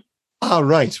Deadwood.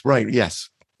 Right, yes.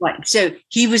 Right, so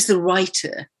he was the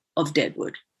writer of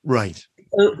Deadwood. Right.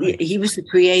 So he was the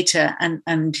creator,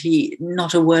 and he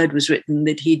not a word was written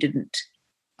that he didn't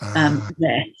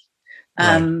there.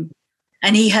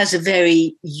 And he has a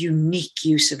very unique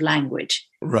use of language.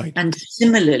 Right. And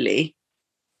similarly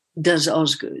does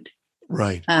Osgood.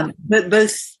 Right. But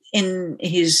both in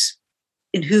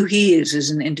who he is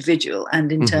as an individual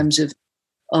and in terms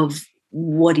of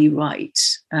what he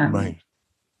writes.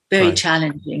 Very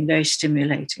challenging, very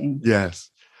stimulating. Yes.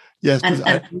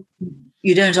 And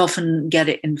you don't often get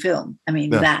it in film. I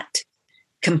mean, that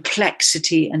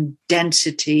complexity and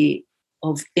density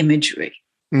of imagery.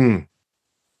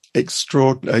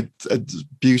 extraordinary,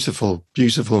 beautiful,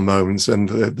 beautiful moments. And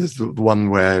there's the one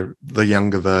where the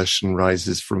younger version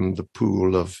rises from the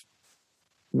pool of,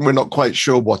 we're not quite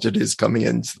sure what it is coming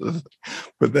into,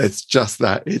 but it's just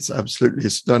that. It's absolutely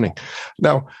stunning.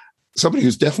 Now, somebody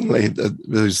who's definitely,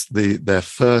 their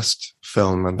first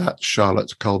film, and that's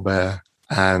Charlotte Colbert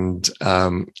and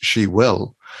She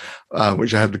Will,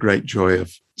 which I had the great joy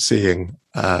of seeing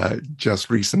just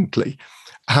recently.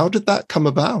 How did that come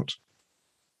about?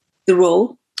 The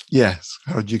role? Yes.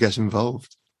 How did you get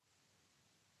involved?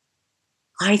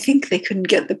 I think they couldn't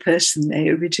get the person they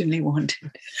originally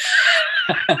wanted.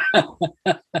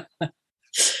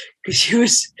 Because she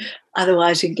was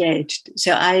otherwise engaged.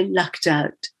 So I lucked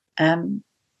out. Now,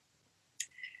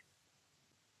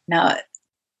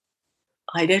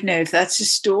 I don't know if that's a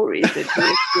story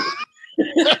that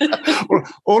well,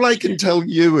 all I can tell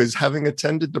you is, having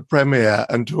attended the premiere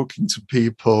and talking to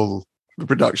people, the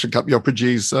production company, your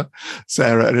producer,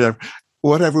 Sarah,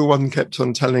 what everyone kept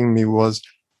on telling me was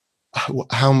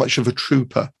how much of a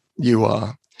trooper you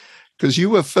are. Because you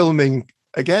were filming,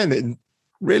 again,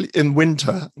 in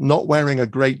winter, not wearing a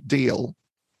great deal.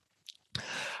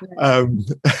 And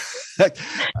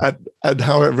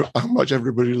how much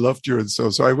everybody loved you and so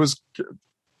I was,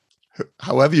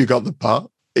 however you got the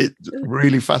part,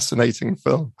 really fascinating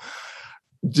film.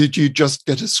 Did you just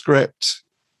get a script?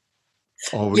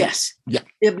 Yes. Yeah.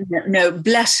 No,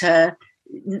 bless her.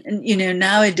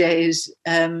 Nowadays,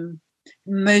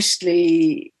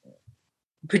 mostly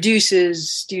producers,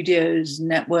 studios,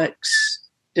 networks,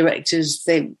 directors,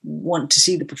 they want to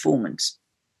see the performance.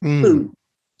 Boom.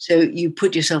 So you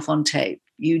put yourself on tape.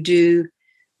 You do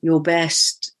your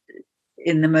best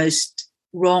in the most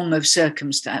wrong of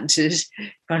circumstances,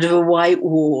 in front of a white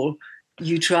wall.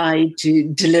 You try to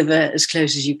deliver as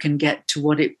close as you can get to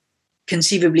what it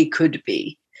conceivably could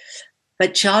be.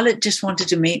 But Charlotte just wanted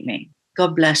to meet me.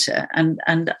 God bless her. And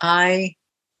I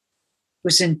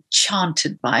was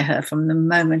enchanted by her from the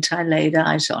moment I laid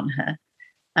eyes on her.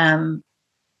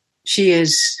 She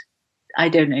is, I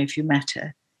don't know if you met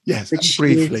her. Yes,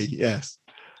 briefly, yes.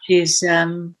 She's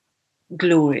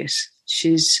glorious.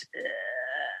 She's,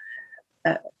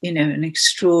 an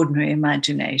extraordinary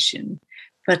imagination,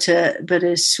 but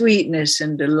a sweetness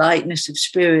and a lightness of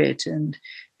spirit and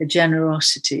a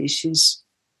generosity. She's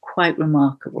quite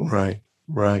remarkable. Right.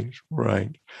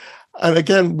 And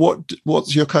again,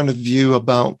 what's your kind of view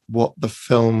about what the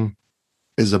film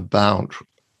is about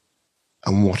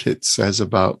and what it says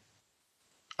about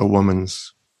a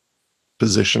woman's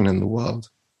position in the world?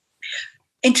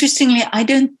 Interestingly, I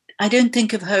don't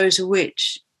think of her as a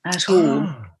witch at all.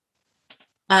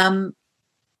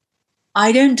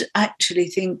 I don't actually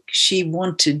think she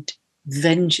wanted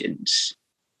vengeance.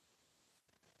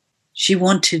 She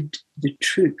wanted the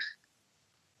truth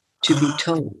to be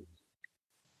told.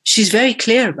 She's very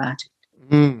clear about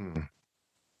it.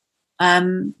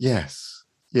 Yes.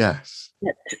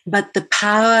 But the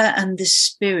power and the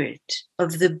spirit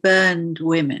of the burned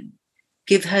women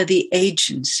give her the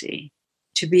agency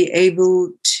to be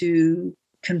able to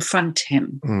confront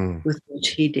him with what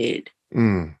he did.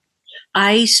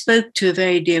 I spoke to a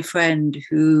very dear friend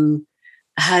who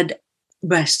had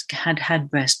breast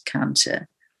cancer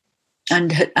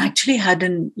and had actually had a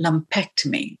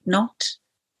lumpectomy, not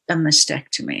a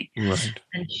mastectomy. Right.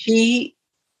 And she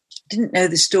didn't know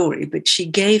the story, but she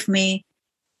gave me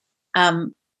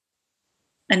an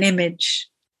image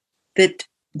that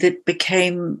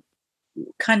became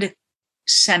kind of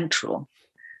central,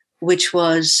 which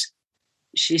was,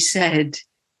 she said,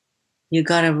 "You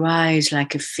got to rise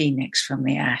like a phoenix from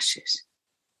the ashes."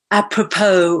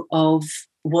 Apropos of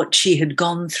what she had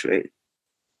gone through,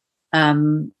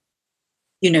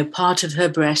 part of her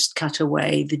breast cut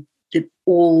away,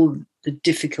 all the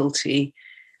difficulty,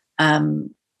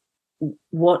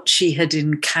 what she had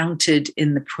encountered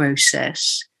in the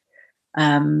process.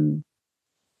 And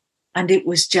it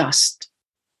was just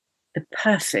the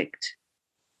perfect,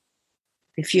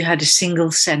 if you had a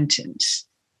single sentence,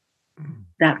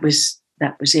 that was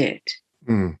it.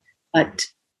 But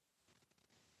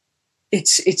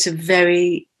it's a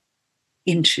very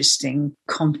interesting,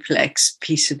 complex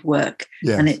piece of work.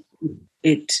 Yes. And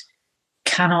it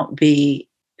cannot be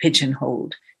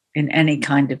pigeonholed in any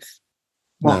kind of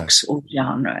box or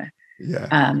genre. Yeah.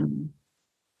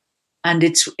 And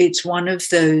it's one of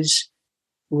those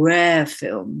rare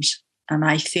films. And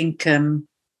I think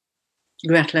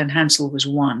Gretel and Hansel was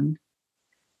one.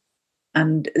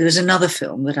 And there was another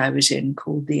film that I was in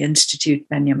called The Institute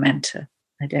Beniamenta.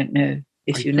 I don't know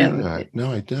if you know it.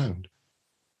 No, I don't.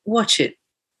 Watch it.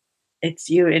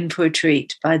 You're in for a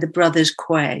treat, by the brothers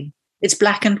Quay. It's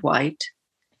black and white.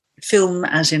 film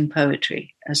as in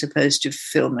poetry, as opposed to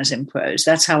film as in prose.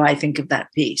 That's how I think of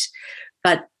that piece.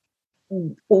 But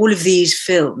all of these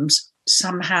films,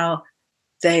 somehow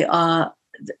they are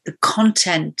the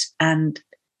content and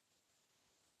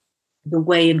the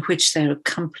way in which they're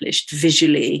accomplished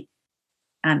visually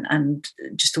and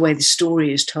just the way the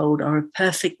story is told are a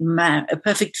perfect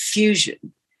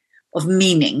fusion of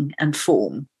meaning and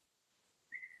form.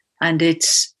 And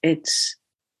it's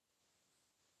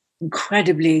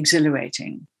incredibly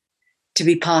exhilarating to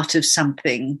be part of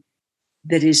something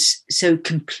that is so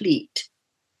complete,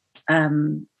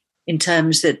 in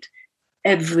terms that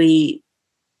every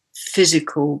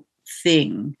physical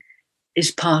thing is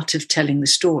part of telling the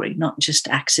story, not just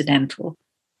accidental,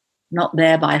 not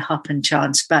there by hap and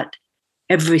chance, but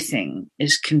everything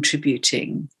is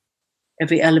contributing,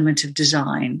 every element of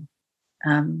design.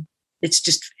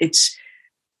 It's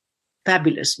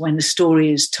fabulous when the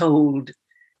story is told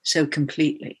so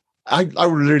completely. I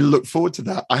really look forward to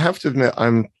that. I have to admit,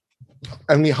 I'm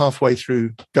only halfway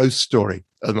through Ghost Story.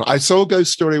 I saw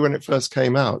Ghost Story when it first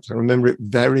came out. I remember it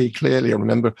very clearly. I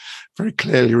remember very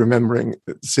clearly remembering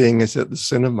seeing it at the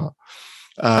cinema.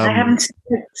 I haven't seen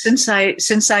it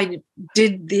since I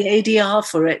did the ADR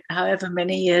for it, however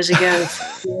many years ago.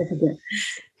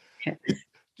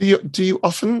 Yeah. Do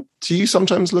you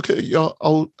sometimes look at your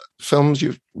old films,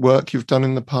 work you've done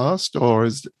in the past, or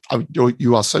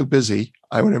you are so busy?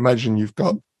 I would imagine you've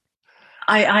got.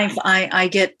 I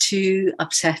get too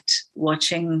upset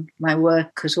watching my work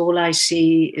because all I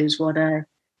see is what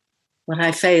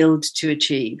I failed to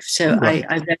achieve. So right.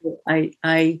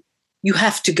 You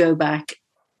have to go back.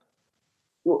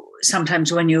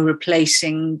 Sometimes when you're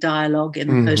replacing dialogue in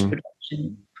the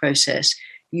post-production process,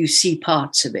 you see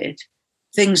parts of it.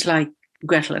 Things like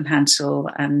Gretel and Hansel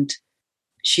and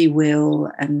She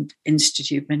Will and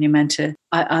Institute Monumenta,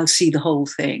 I'll see the whole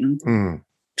thing.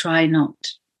 Try not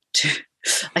to.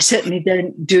 I certainly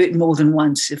don't do it more than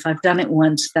once. If I've done it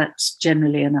once, that's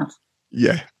generally enough.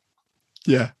 Yeah.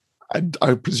 Yeah.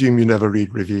 I presume you never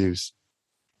read reviews.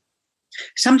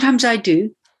 Sometimes I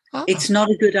do. It's not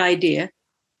a good idea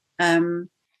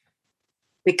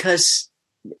because,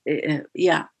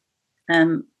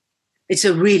 it's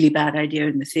a really bad idea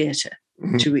in the theatre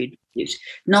to read reviews.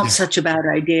 Not such a bad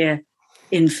idea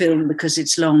in film because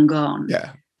it's long gone.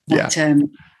 But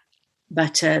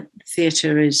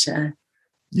theatre is...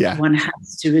 one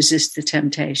has to resist the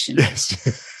temptation. Yes,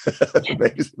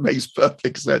 makes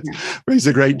perfect sense. Yeah. Makes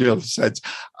a great deal of sense.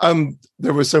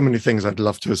 There were so many things I'd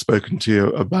love to have spoken to you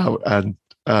about, and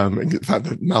in fact,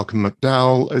 that Malcolm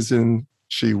McDowell is in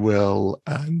She Will,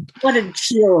 and what a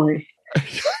joy!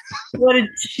 What a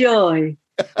joy!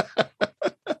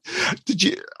 Did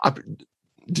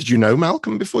you know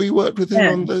Malcolm before you worked with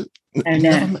him on the?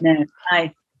 No.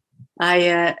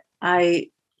 I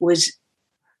was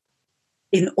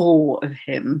in awe of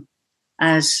him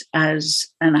as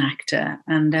an actor,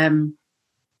 and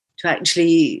to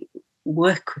actually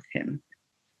work with him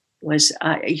was,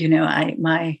 I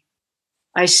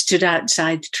stood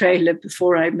outside the trailer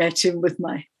before I met him with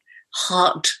my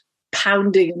heart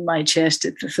pounding in my chest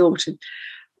at the thought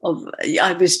of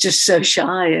I was just so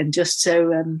shy and just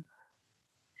so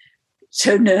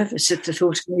nervous at the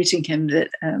thought of meeting him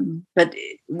but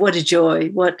what a joy,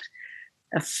 what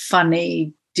a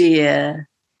funny, dear,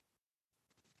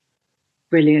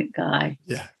 brilliant guy.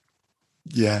 Yeah.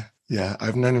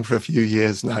 I've known him for a few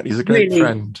years now. He's a great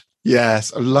friend.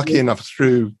 Yes, I'm lucky enough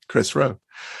through Chris Rowe.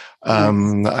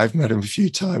 I've met him a few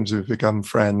times. We've become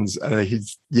friends.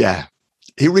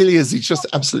 He really is. He's just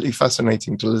absolutely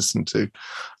fascinating to listen to.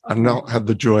 I've not had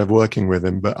the joy of working with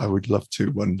him, but I would love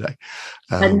to one day.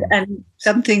 And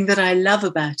something that I love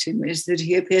about him is that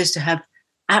he appears to have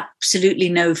absolutely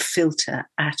no filter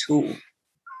at all.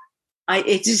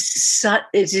 It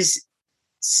is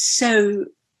so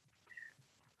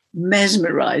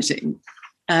mesmerizing,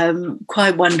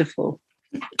 quite wonderful.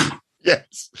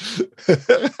 Yes.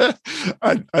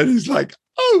 and he's like,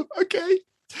 oh, okay.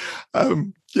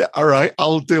 All right,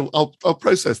 I'll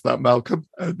process that, Malcolm.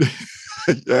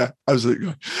 Yeah,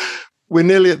 absolutely. We're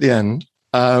nearly at the end.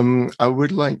 I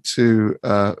would like to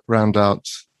round out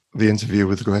the interview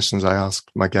with the questions I ask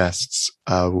my guests,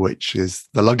 which is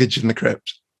the luggage in the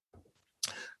crypt.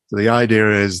 So the idea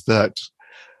is that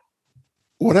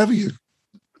whatever you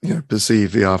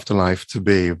perceive the afterlife to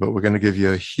be, but we're going to give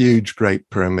you a huge, great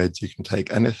pyramid. You can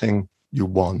take anything you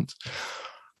want.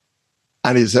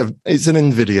 And it's an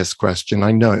invidious question.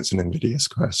 I know it's an invidious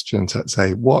question to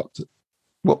say, what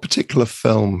particular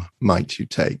film might you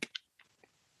take?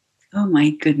 Oh,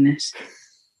 my goodness.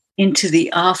 Into the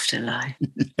afterlife.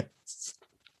 Yes.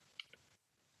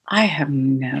 I have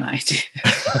no idea.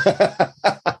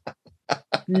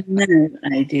 No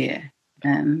idea.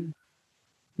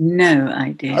 No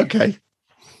idea. Okay.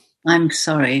 I'm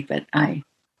sorry, but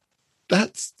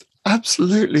That's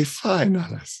absolutely fine,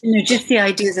 Alice. just the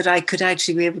idea that I could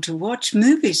actually be able to watch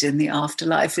movies in the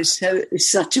afterlife is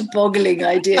such a boggling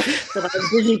idea that I'm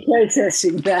busy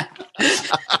processing that.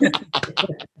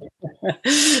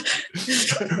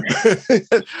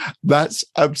 That's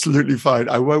absolutely fine.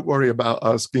 I won't worry about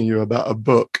asking you about a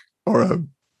book or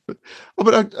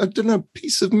but I don't know,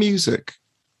 piece of music.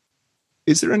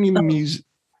 Is there any music,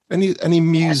 any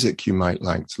music you might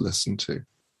like to listen to?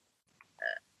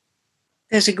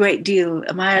 There's a great deal.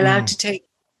 Am I allowed to take?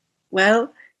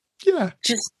 Well, yeah.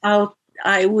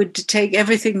 I would take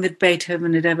everything that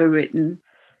Beethoven had ever written,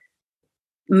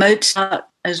 Mozart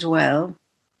as well,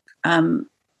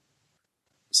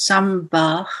 some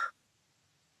Bach,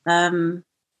 the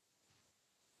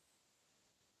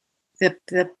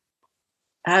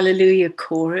Hallelujah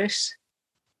chorus,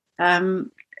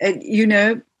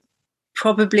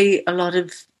 probably a lot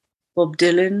of Bob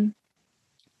Dylan,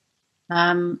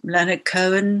 Leonard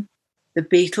Cohen, the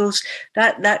Beatles.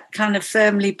 That kind of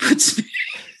firmly puts me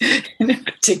in a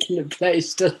particular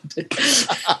place, doesn't it?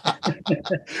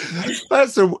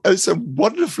 That's a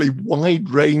wonderfully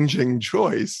wide-ranging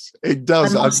choice. It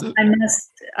does.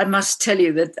 I must tell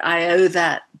you that I owe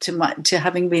that to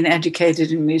having been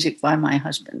educated in music by my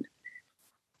husband.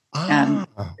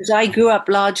 Because I grew up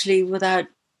largely without.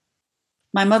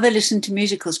 My mother listened to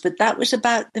musicals, but that was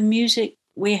about the music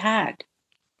we had.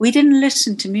 We didn't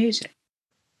listen to music,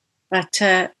 but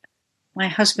my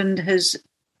husband has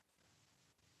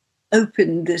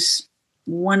opened this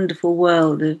wonderful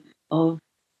world of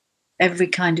every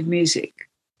kind of music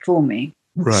for me.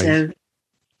 Right. So,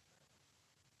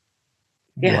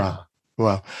 yeah.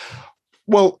 Wow.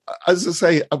 Well, as I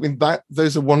say, I mean,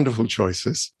 those are wonderful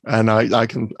choices. And I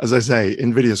can, as I say,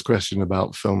 invidious question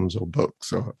about films or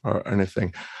books or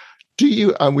anything. Do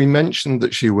you, we mentioned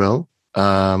that She Will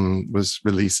was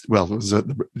released, well, it was at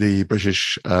the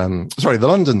the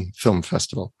London Film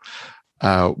Festival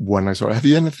when I saw it. Have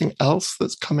you anything else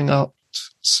that's coming out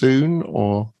soon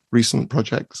or recent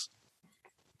projects?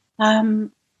 My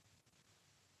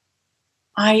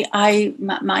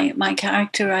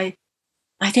character,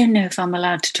 I don't know if I'm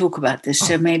allowed to talk about this,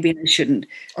 so maybe I shouldn't.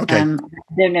 Okay. I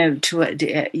don't know.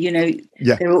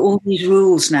 There are all these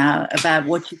rules now about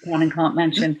what you can and can't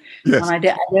mention, yes. And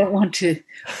I don't want to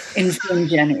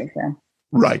infringe any of them.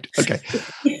 Right. Okay.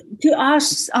 To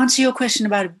answer your question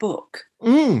about a book,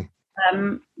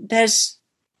 there's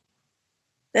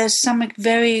some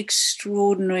very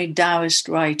extraordinary Taoist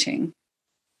writing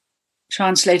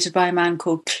translated by a man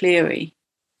called Cleary.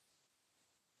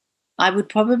 I would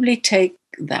probably take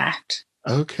that.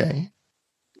 Okay.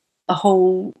 A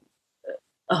whole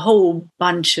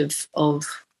bunch of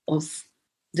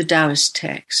the Taoist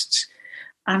texts,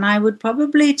 and I would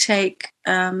probably take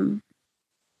 2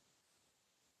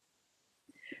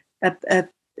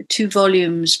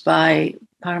 volumes by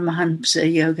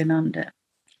Paramahamsa Yogananda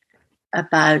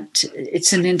about.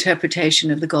 It's an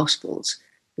interpretation of the Gospels,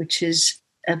 which is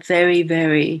a very,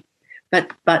 very,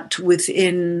 but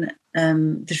within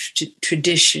the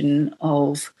tradition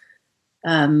of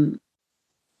a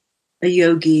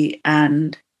yogi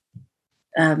and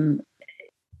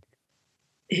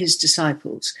his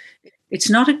disciples. It's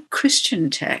not a Christian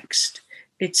text.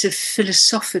 It's a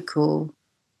philosophical.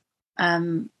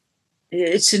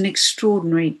 It's an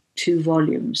extraordinary 2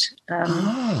 volumes.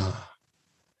 That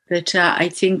I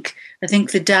think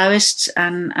the Taoists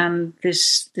and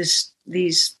this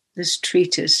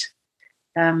treatise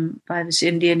by this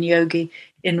Indian yogi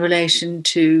in relation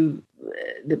to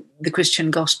the Christian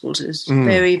Gospels is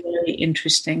very, very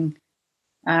interesting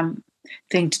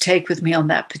thing to take with me on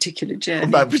that particular journey.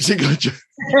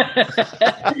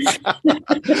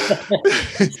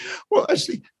 Well,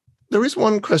 actually, there is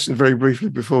one question very briefly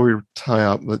before we tie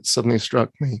up that suddenly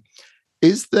struck me.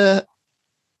 Is there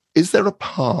a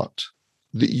part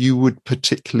that you would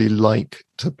particularly like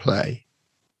to play?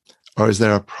 Or is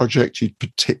there a project you'd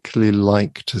particularly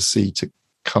like to see to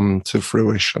come to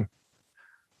fruition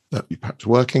that you're perhaps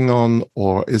working on?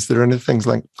 Or is there anything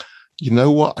like, you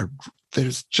know what,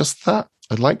 there's just that.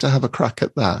 I'd like to have a crack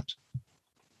at that.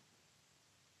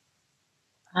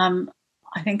 I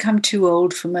think I'm too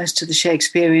old for most of the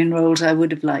Shakespearean roles I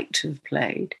would have liked to have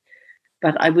played.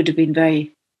 But I would have been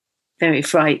very, very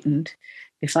frightened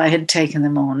if I had taken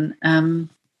them on.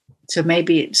 So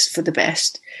maybe it's for the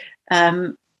best.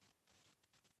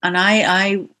 And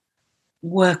I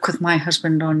work with my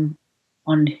husband on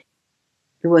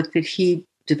the work that he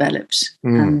develops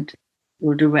and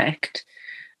will direct.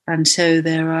 And so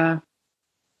there are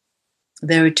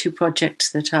two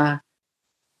projects that are,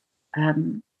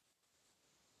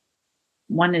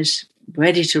 one is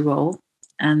ready to roll,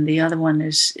 and the other one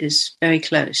is very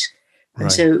close. Right.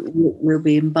 And so we'll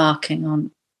be embarking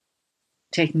on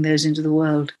taking those into the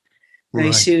world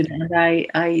very soon. And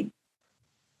I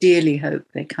dearly hope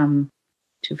they come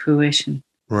to fruition.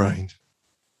 Right.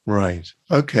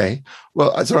 Okay.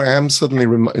 Well, sorry, I am suddenly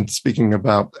speaking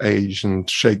about age and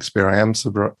Shakespeare, I am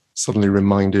suddenly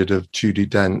reminded of Judi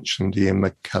Dench and Ian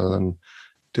McKellen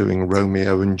doing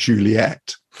Romeo and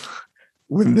Juliet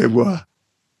when they were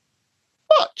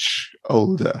much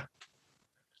older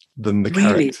than the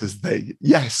characters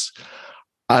yes.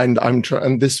 And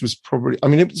and this was probably, I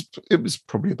mean, it was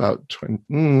probably about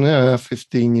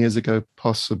 15 years ago,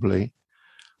 possibly.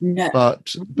 No,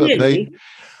 but really?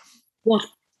 What,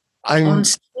 on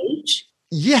stage?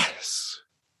 Yes.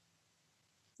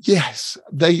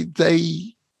 They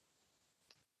did.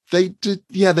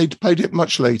 Yeah, they played it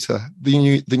much later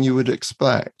than you would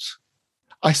expect.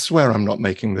 I swear I'm not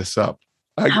making this up.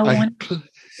 I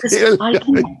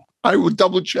will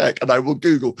double check and I will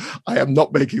Google. I am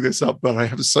not making this up, but I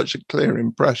have such a clear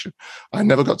impression. I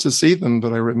never got to see them,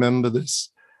 but I remember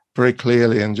this very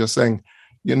clearly and just saying,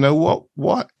 you know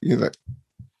what? You're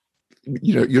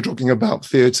talking about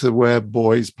theatre where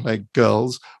boys play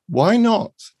girls. Why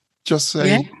not? Just say.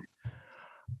 Yeah.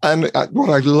 And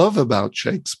what I love about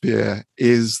Shakespeare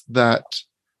is that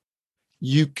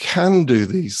you can do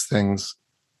these things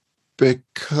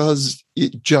because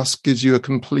it just gives you a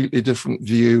completely different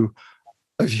view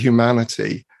of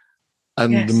humanity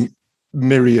and the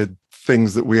myriad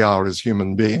things that we are as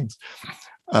human beings.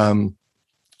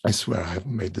 I swear I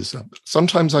haven't made this up.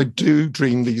 Sometimes I do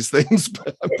dream these things,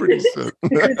 but I'm pretty certain.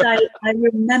 Because I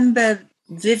remember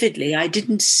vividly, I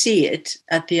didn't see it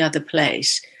at the other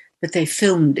place, but they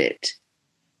filmed it.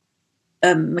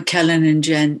 McKellen and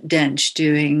Dench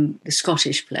doing the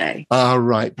Scottish play.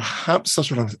 Right. Perhaps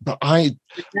that's what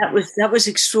that was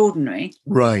extraordinary.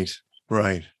 Right.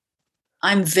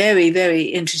 I'm very, very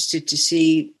interested to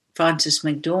see Frances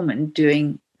McDormand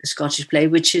doing the Scottish play,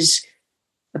 which is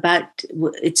about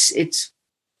it's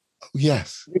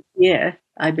yes. This year,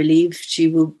 I believe she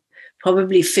will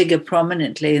probably figure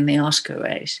prominently in the Oscar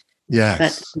race. Yes.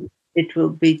 But it will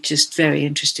be just very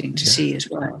interesting to see as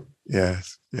well.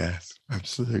 Yes,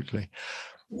 absolutely.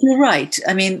 You're right.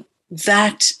 I mean,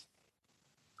 that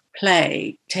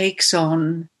play takes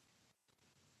on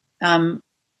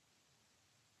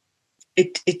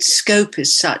its scope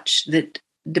is such that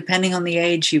depending on the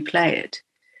age you play it,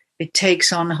 it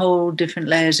takes on whole different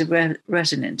layers of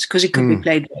resonance, because it could be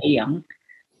played very young,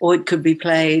 or it could be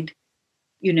played,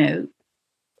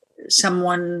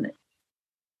 someone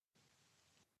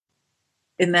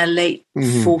in their late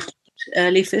 40s,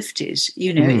 early 50s.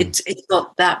 It's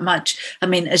got that much. I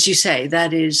mean, as you say,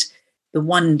 that is the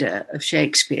wonder of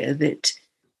Shakespeare, that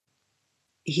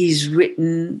he's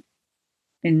written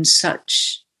in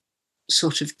such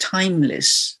sort of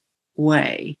timeless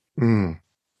way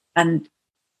and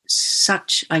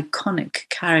such iconic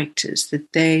characters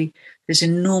that there's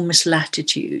enormous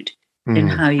latitude in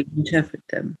how you interpret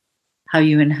them, how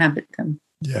you inhabit them.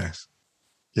 Yes.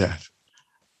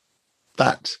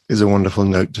 That is a wonderful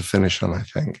note to finish on, I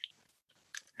think.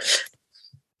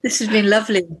 This has been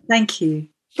lovely. Thank you.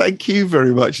 Thank you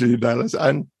very much, Alice,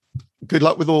 and good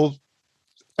luck with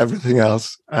everything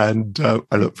else. And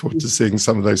I look forward to seeing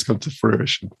some of those come to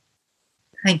fruition.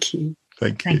 Thank you.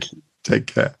 Thank you. Take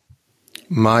care.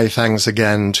 My thanks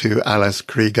again to Alice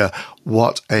Krige.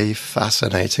 What a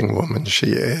fascinating woman she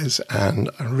is, and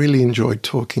I really enjoyed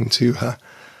talking to her.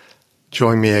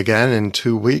 Join me again in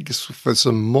 2 weeks for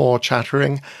some more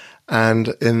chattering, and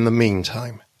in the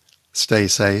meantime, stay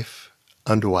safe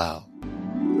and well.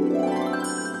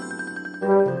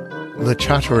 The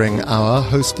Chattering Hour,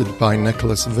 hosted by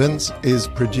Nicholas Vince, is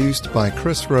produced by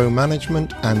Chris Rowe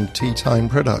Management and Tea Time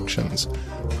Productions.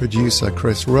 Producer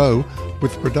Chris Rowe,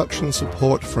 with production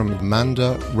support from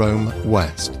Amanda Rome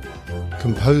West.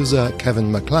 Composer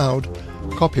Kevin MacLeod.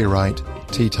 Copyright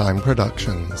Tea Time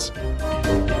Productions.